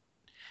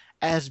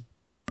as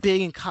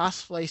big in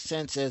cosplay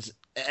sense as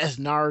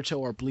Naruto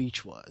or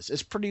Bleach was.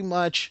 It's pretty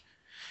much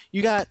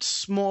you got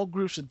small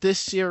groups of this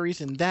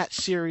series and that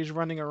series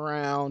running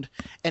around,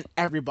 and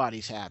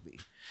everybody's happy.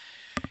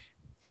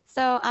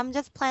 So I'm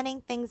just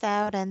planning things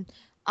out and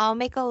I'll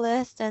make a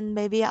list and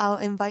maybe I'll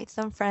invite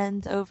some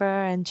friends over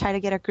and try to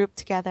get a group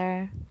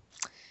together.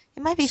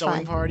 It might be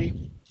Sewing fun. party.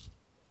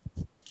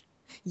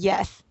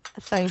 Yes,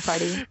 a sewing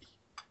party.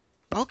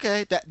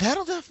 Okay,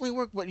 that'll definitely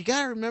work. But you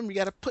gotta remember, you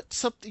gotta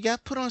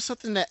put on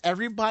something that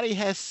everybody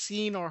has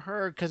seen or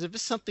heard. Because if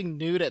it's something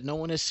new that no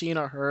one has seen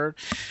or heard,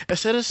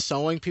 instead of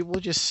sewing, people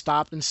will just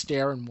stop and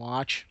stare and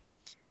watch.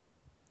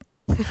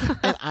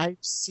 And I've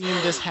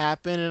seen this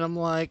happen, and I'm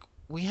like,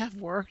 we have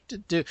work to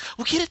do.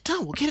 We'll get it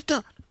done. We'll get it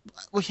done.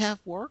 We have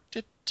work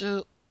to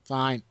do.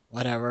 Fine,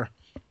 whatever.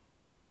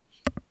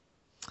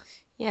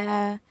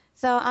 Yeah.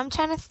 So I'm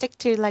trying to stick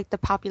to like the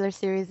popular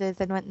series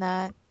and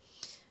whatnot.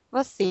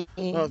 We'll see.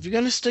 Well, if you're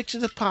gonna stick to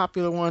the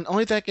popular one,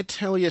 only thing I can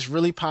tell you is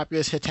really popular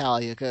is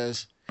Hitalia,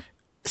 because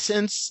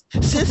since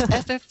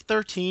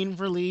FF13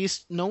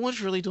 released, no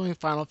one's really doing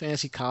Final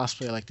Fantasy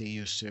cosplay like they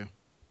used to.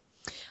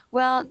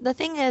 Well, the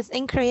thing is,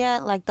 in Korea,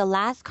 like the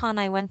last con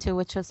I went to,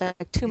 which was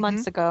like 2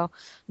 months Hmm. ago,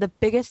 the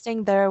biggest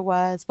thing there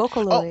was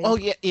Oh Vocaloid.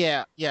 yeah,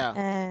 yeah, yeah.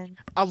 And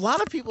A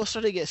lot of people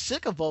started to get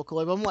sick of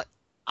Vocaloid, but I'm like,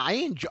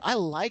 I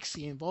like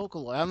seeing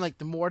Vocaloid. I'm like,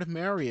 the more the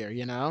merrier.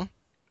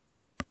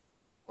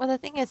 well, the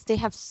thing is, they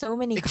have so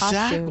many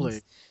Exactly.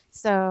 costumes.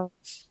 So,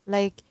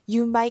 like,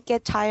 you might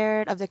get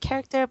tired of the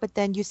character, but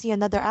then you see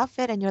another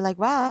outfit and you're like,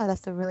 wow,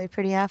 that's a really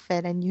pretty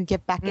outfit, and you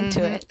get back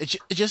into it.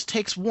 It just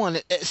takes one.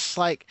 It's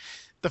like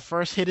the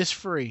first hit is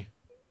free.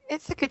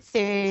 It's a good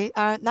series,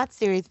 not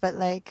series, but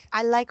like,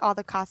 I like all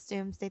the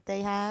costumes that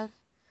they have,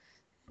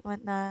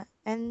 whatnot.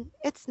 And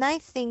it's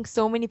nice seeing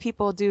so many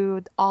people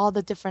do all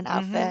the different Hmm.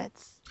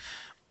 outfits.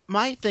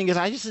 My thing is,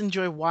 I just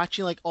enjoy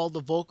watching like all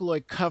the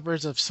Vocaloid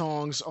covers of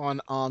songs on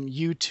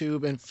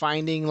YouTube and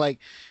finding like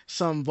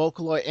some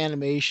Vocaloid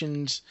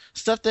animations,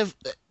 stuff that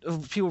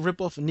people rip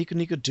off of Nico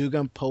Nico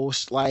Dougan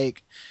post.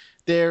 Like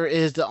there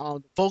is the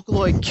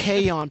Vocaloid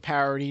K-On!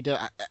 Parody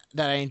that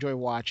I enjoy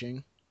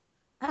watching,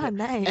 Oh,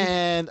 nice.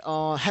 and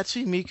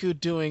Hatsune Miku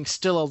doing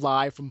 "Still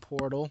Alive" from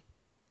Portal.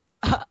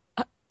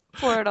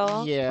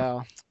 Portal.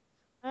 Yeah.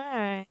 All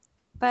right.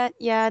 But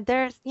yeah,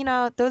 there's,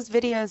 those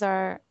videos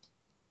are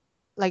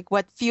like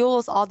what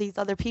fuels all these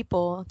other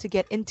people to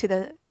get into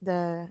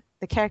the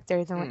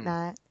characters and Hmm.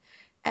 whatnot.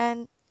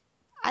 And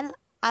I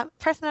I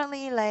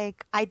personally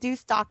like I do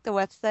stalk the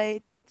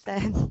websites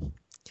and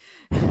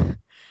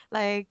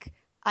like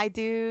I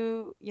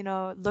do,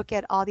 look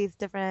at all these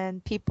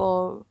different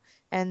people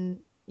and,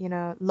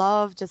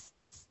 love just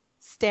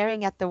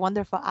staring at the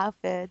wonderful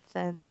outfits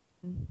and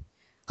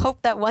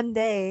hope that one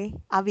day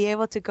I'll be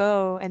able to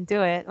go and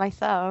do it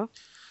myself.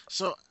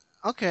 So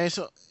okay,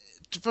 so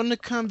from the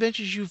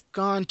conventions you've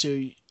gone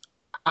to,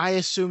 I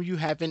assume you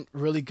haven't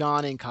really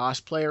gone in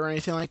cosplay or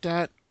anything like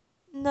that.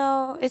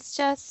 No, it's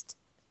just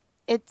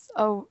it's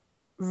a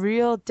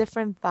real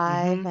different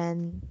Hmm. vibe,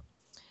 and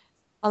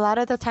a lot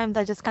of the times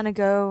I just kind of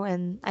go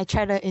and I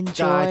try to Gotcha.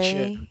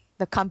 enjoy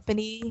the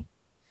company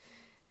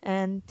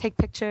and take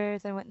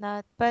pictures and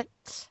whatnot. But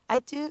I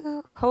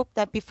do hope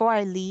that before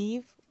I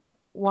leave,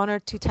 one or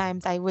two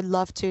times I would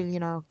love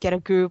to, get a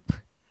group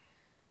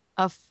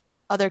of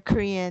other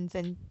Koreans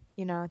and,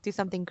 do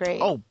something great.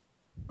 Oh,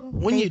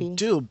 when you Maybe.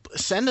 do,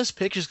 send us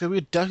pictures because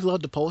we'd definitely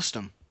love to post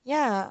them.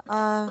 Yeah,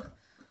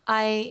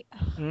 I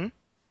Hmm?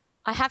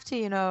 I have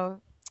to,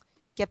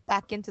 get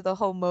back into the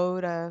whole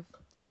mode of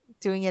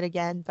doing it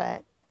again,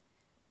 but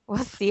we'll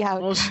see how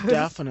it Most goes.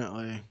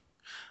 definitely.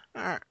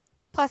 All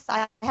Plus,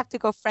 I have to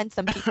go friend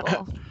some right.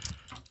 people.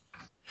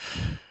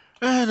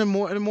 The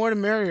more the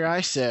merrier,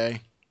 I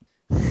say.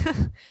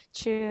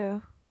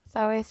 True. It's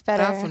always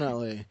better.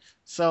 Definitely.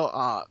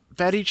 So,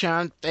 Betty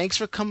Chan, thanks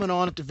for coming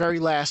on at the very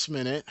last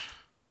minute.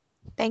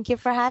 Thank you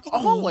for having me.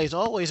 Always,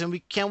 always, and we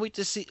can't wait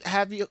to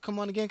have you come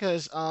on again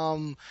because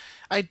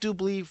I do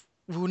believe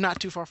we're not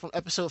too far from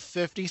episode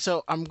 50,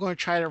 so I'm going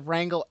to try to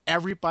wrangle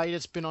everybody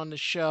that's been on the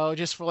show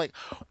just for like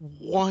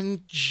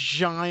one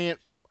giant,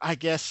 I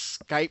guess,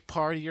 Skype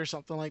party or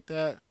something like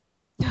that.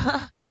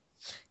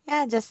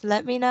 Yeah, just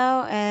let me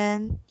know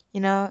and,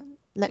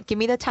 give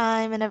me the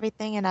time and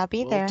everything and I'll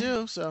be Will there.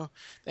 do. So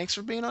thanks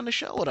for being on the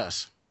show with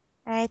us.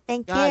 All right,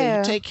 thank Got it. You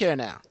you. take care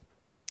now.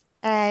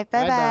 All right,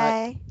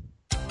 Bye-bye.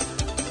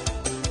 bye-bye.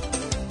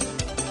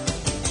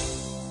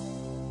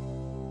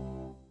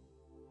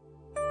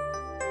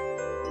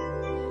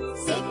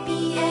 セ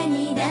ピア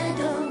にな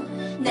ど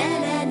な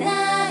ら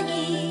な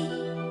い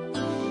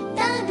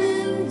多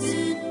分ず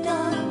っと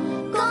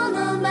こ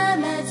のま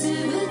まずっ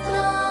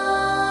と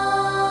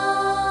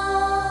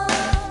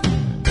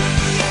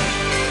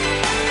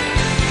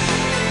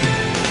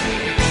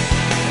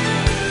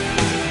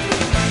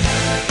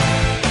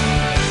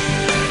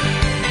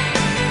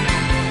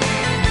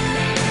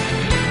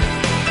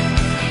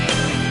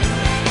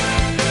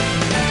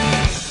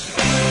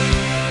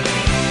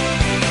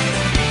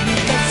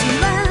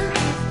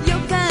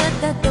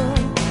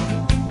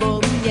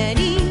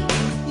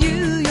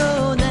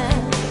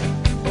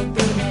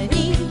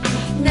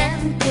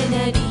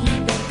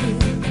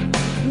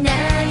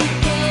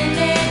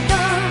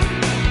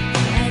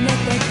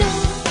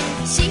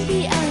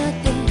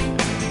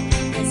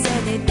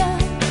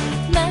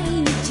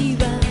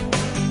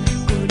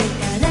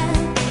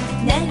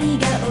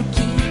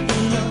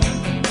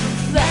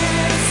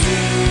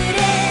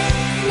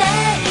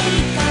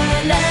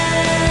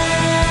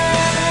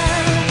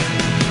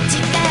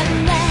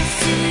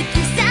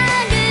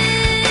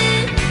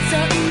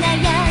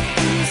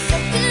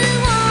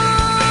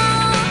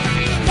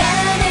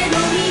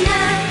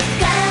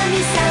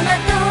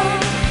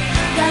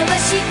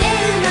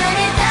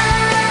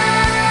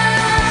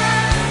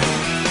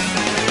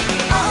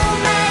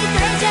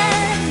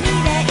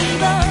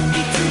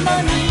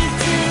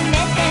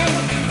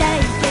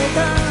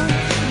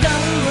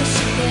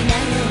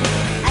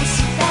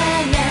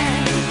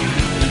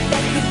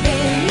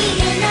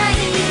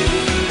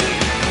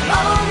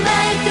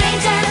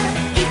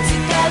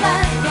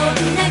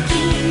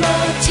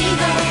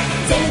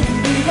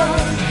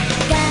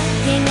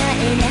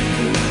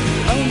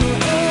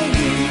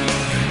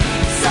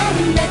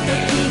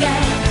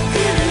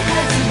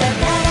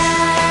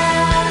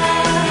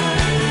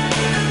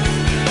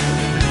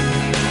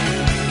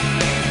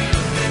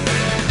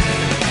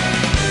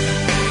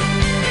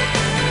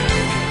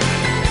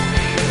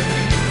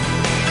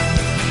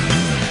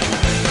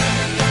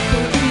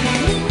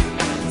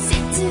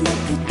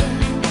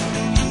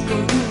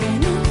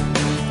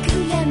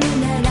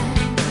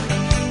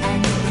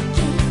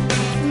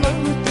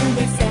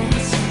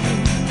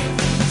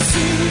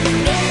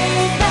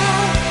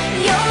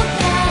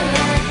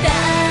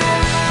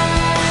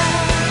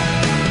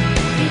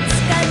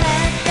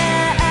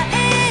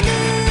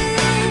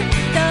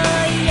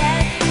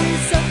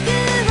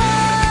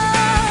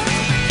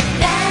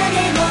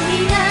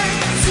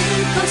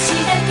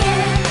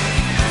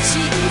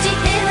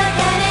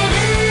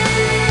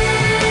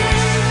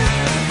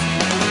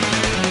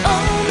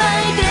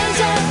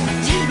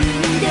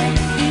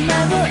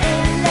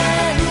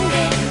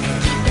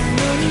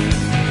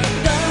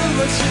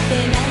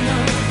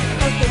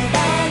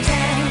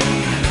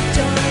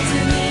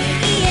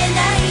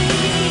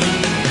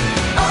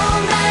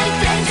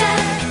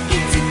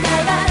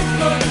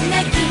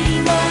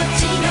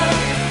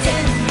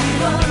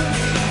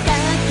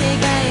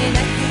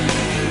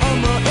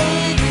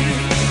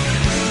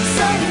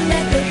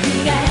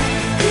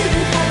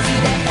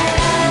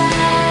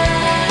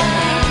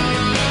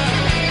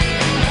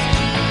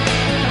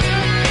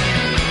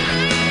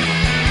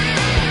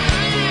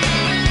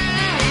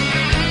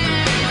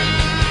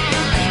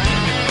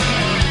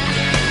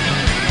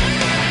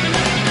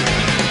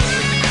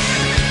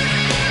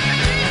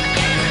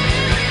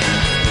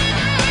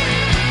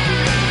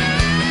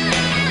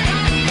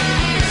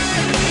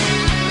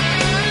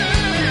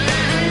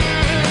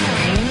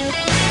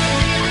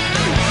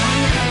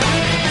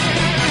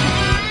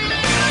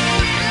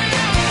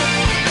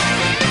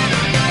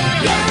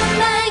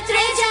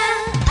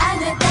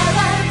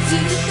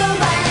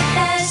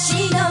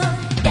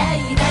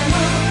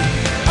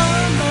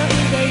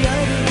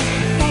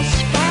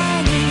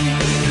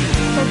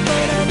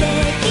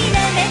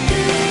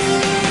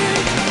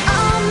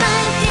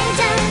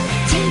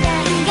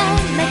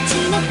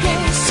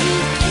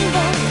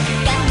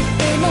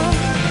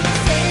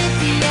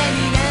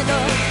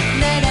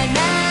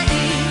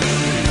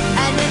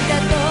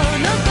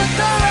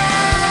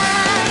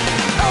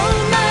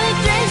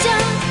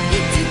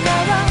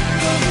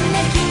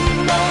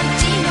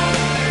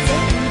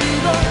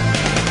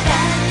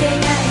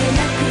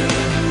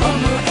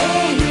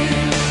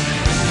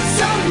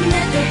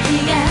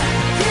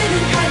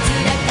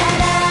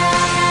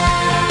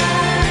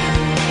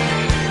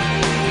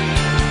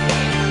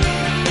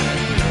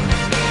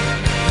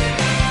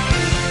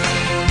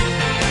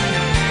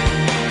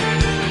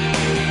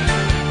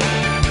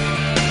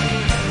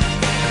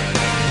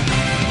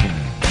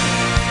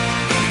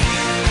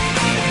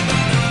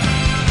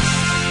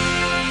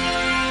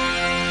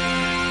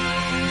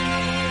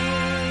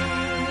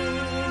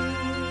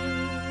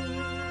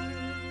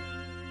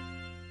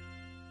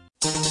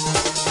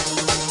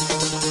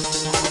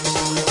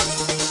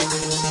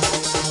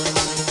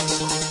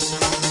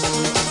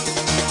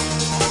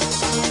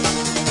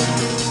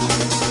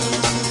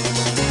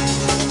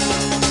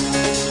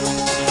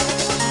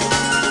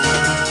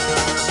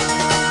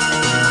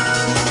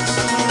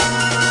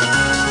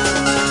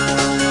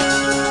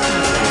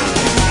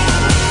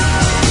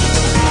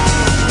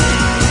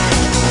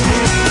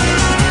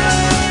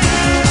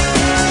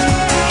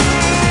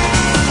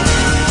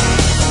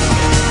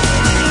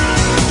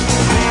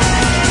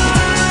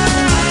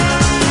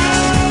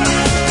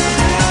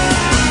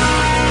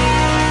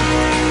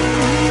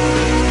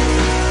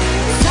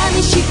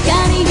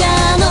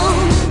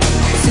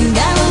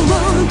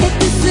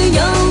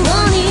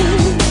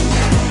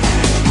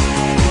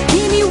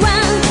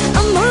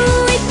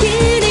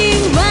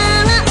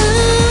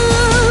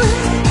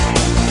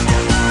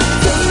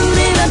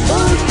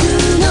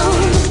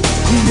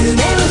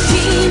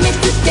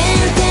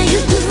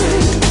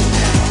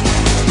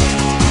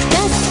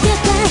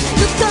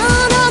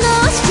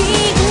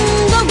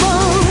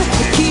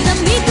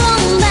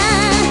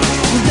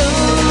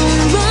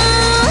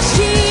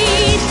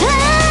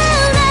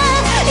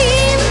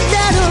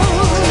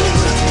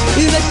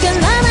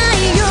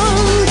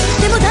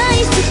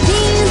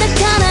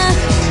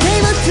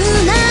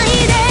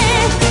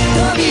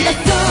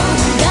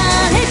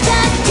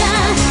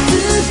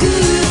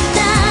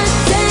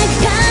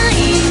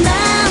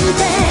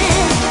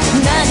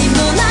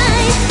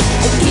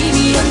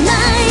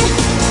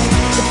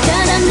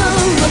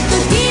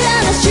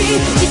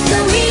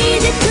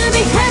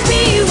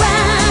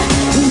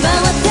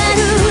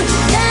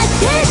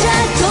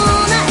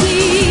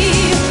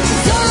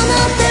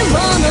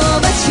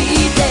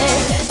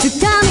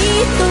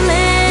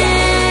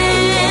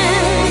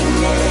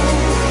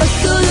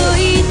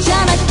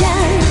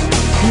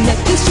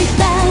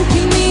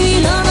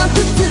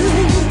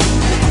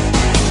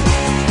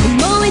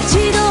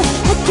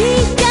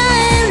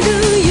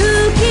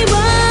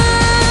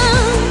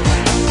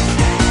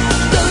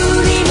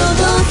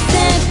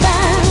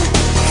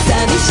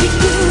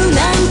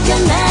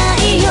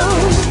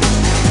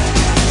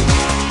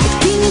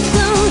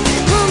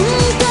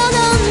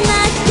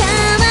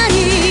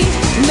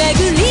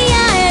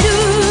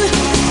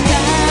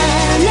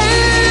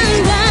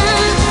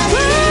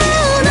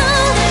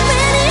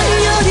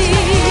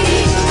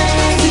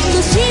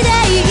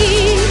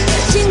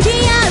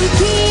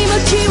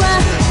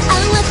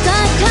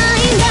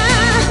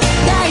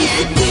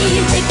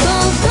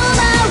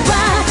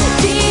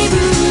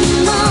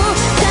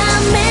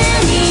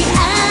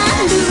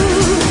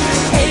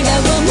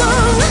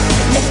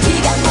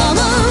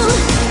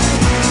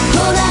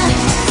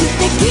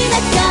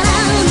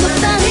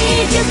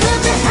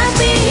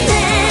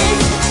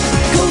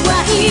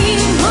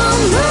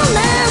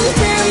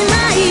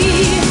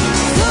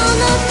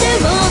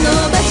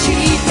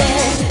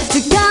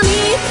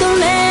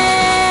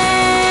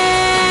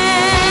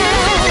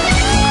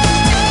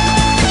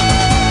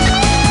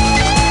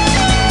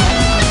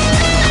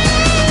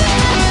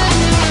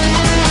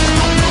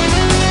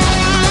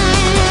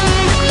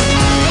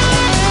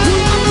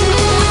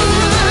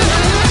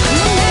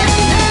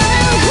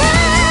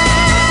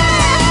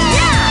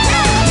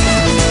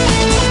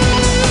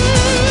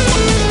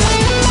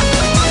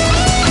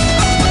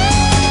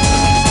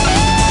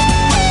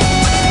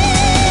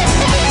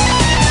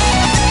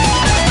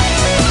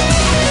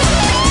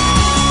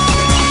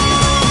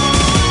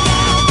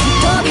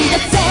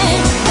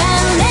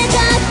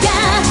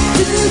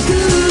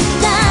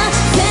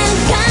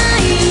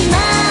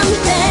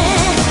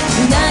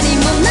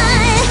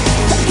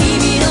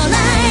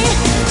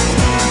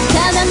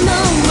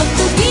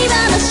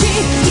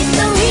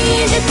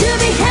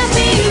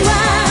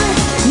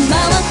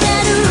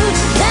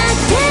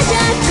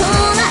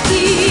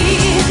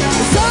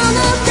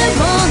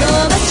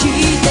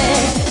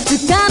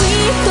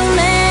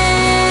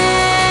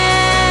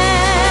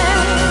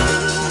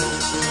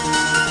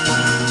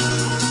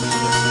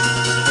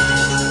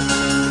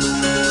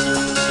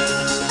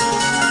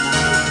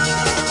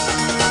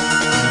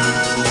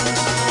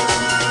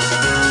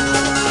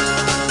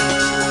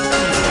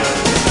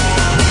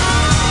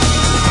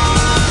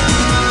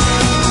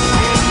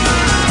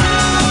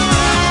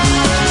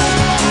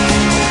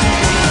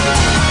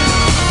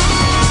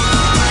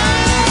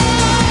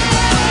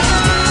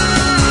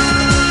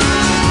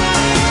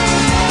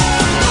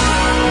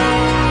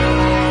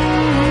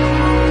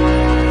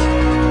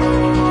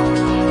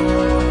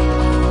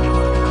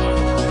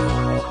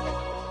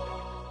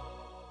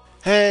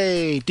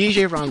Hey,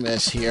 DJ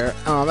Ronmes here.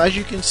 As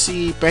you can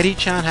see,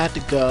 Betty-chan had to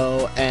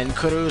go and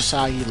Kuro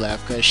Usagi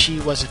left because she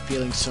wasn't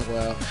feeling so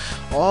well.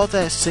 All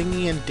that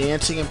singing and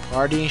dancing and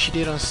partying she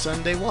did on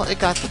Sunday, well, it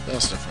got the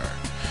best of her.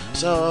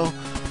 So,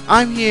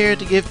 I'm here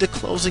to give the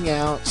closing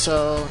out.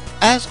 So,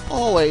 as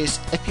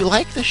always, if you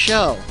like the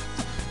show,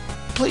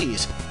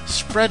 please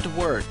spread the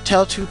word.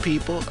 Tell 2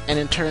 people, and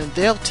in turn,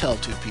 they'll tell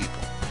 2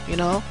 people. You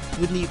know,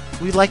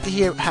 we'd like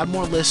to have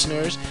more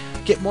listeners.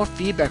 Get more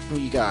feedback from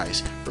you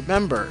guys.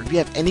 Remember, if you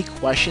have any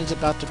questions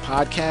about the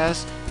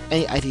podcast,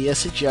 any ideas,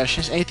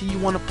 suggestions, anything you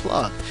want to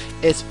plug,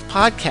 it's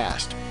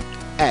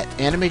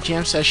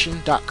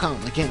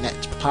podcast@animejamsession.com. Again,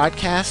 that's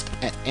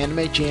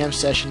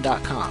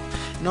podcast@animejamsession.com.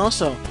 And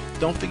also,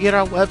 don't forget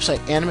our website,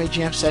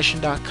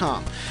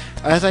 animejamsession.com.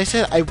 As I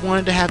said, I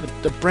wanted to have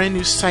the brand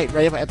new site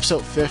ready by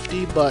episode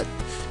 50, but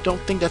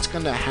don't think that's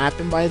going to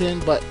happen by then,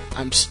 but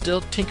I'm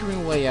still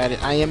tinkering away at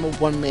it. I am a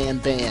one-man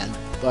band,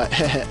 but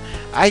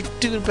I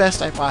do the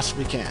best I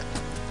possibly can.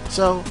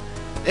 So,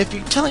 if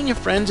you're telling your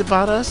friends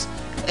about us,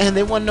 and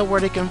they want to know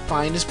where they can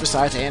find us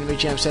besides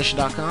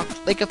animejamsession.com,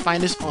 they can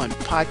find us on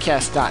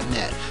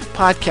podcast.net,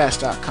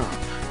 podcast.com,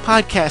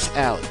 Podcast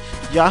Alley,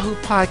 Yahoo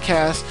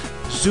Podcasts,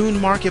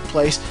 Zune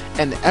Marketplace,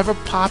 and the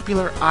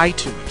ever-popular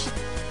iTunes.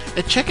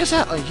 And check us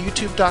out on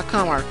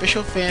youtube.com, our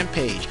official fan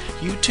page,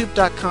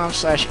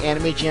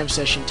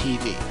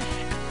 youtube.com/animejamsessiontv.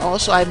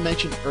 Also, I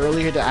mentioned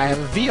earlier that I have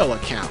a Veo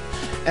account.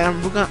 And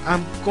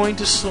I'm going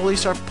to slowly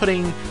start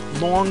putting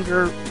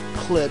longer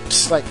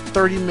clips, like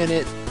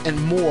 30-minute and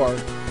more,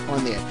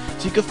 on there.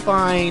 So you can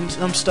find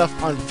some stuff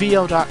on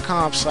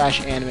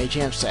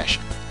veo.com/animejamsession.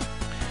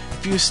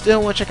 If you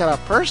still want to check out our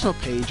personal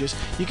pages,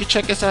 you can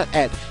check us out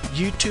at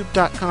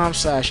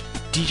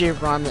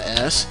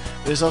youtube.com/DJRonmaS.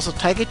 There's also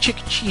Tiger Chick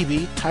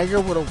Chibi,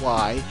 Tiger with a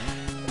Y,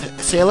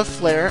 Sailor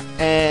Flare,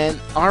 and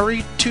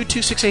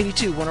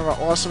Ari22682, one of our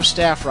awesome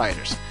staff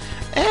writers.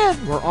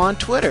 And we're on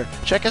Twitter.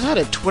 Check us out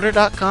at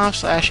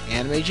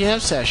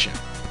twitter.com/animejamsession.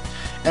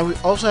 And we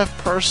also have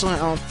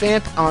personal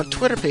on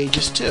Twitter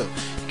pages too.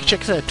 You can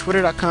check us out at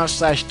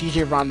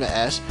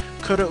twitter.com/DJRonmaS,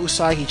 Kuro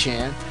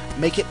Usagi-chan,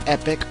 Make It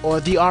Epic,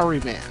 or The Ari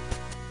Man.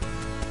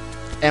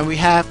 And we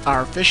have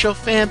our official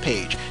fan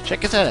page.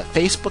 Check us out at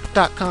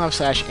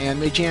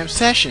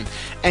facebook.com/animejamsession.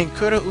 And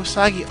Kuro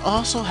Usagi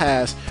also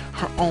has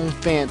her own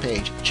fan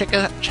page. Check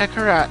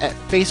her out at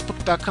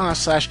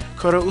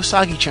facebook.com/Kuro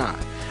Usagi-chan.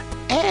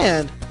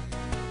 And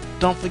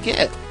don't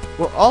forget,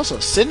 we're also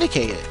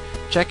syndicated.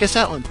 Check us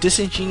out on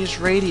Disingenuous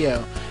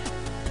Radio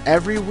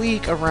every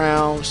week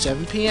around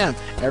 7 p.m.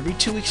 Every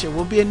 2 weeks there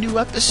will be a new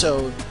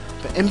episode.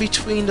 But in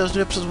between those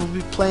new episodes, we'll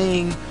be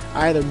playing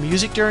either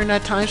music during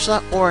that time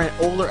slot or an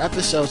older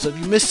episode. So if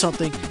you missed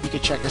something, you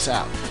can check us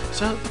out.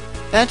 So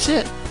that's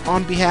it.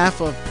 On behalf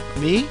of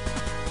me,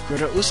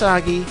 Kuro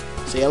Usagi,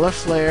 Sailor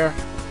Flare,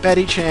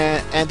 Betty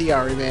Chan, and the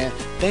Ari Man,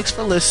 thanks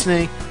for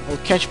listening. We'll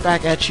catch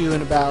back at you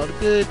in about a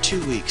good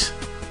 2 weeks.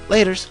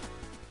 Laters.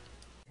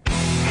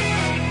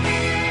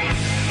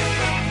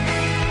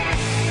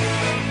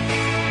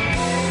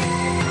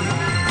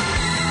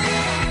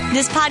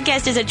 This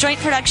podcast is a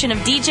joint production of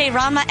DJ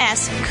Ranma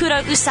S,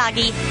 Kuro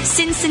Usagi,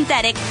 Sin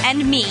Synthetic,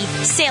 and me,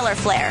 Sailor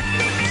Flare.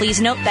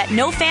 Please note that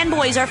no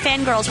fanboys or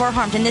fangirls were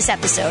harmed in this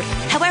episode.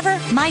 However,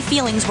 my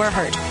feelings were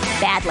hurt.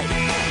 Badly.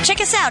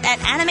 Check us out at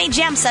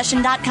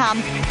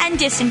animejamsession.com and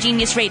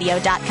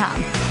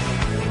disingenuousradio.com.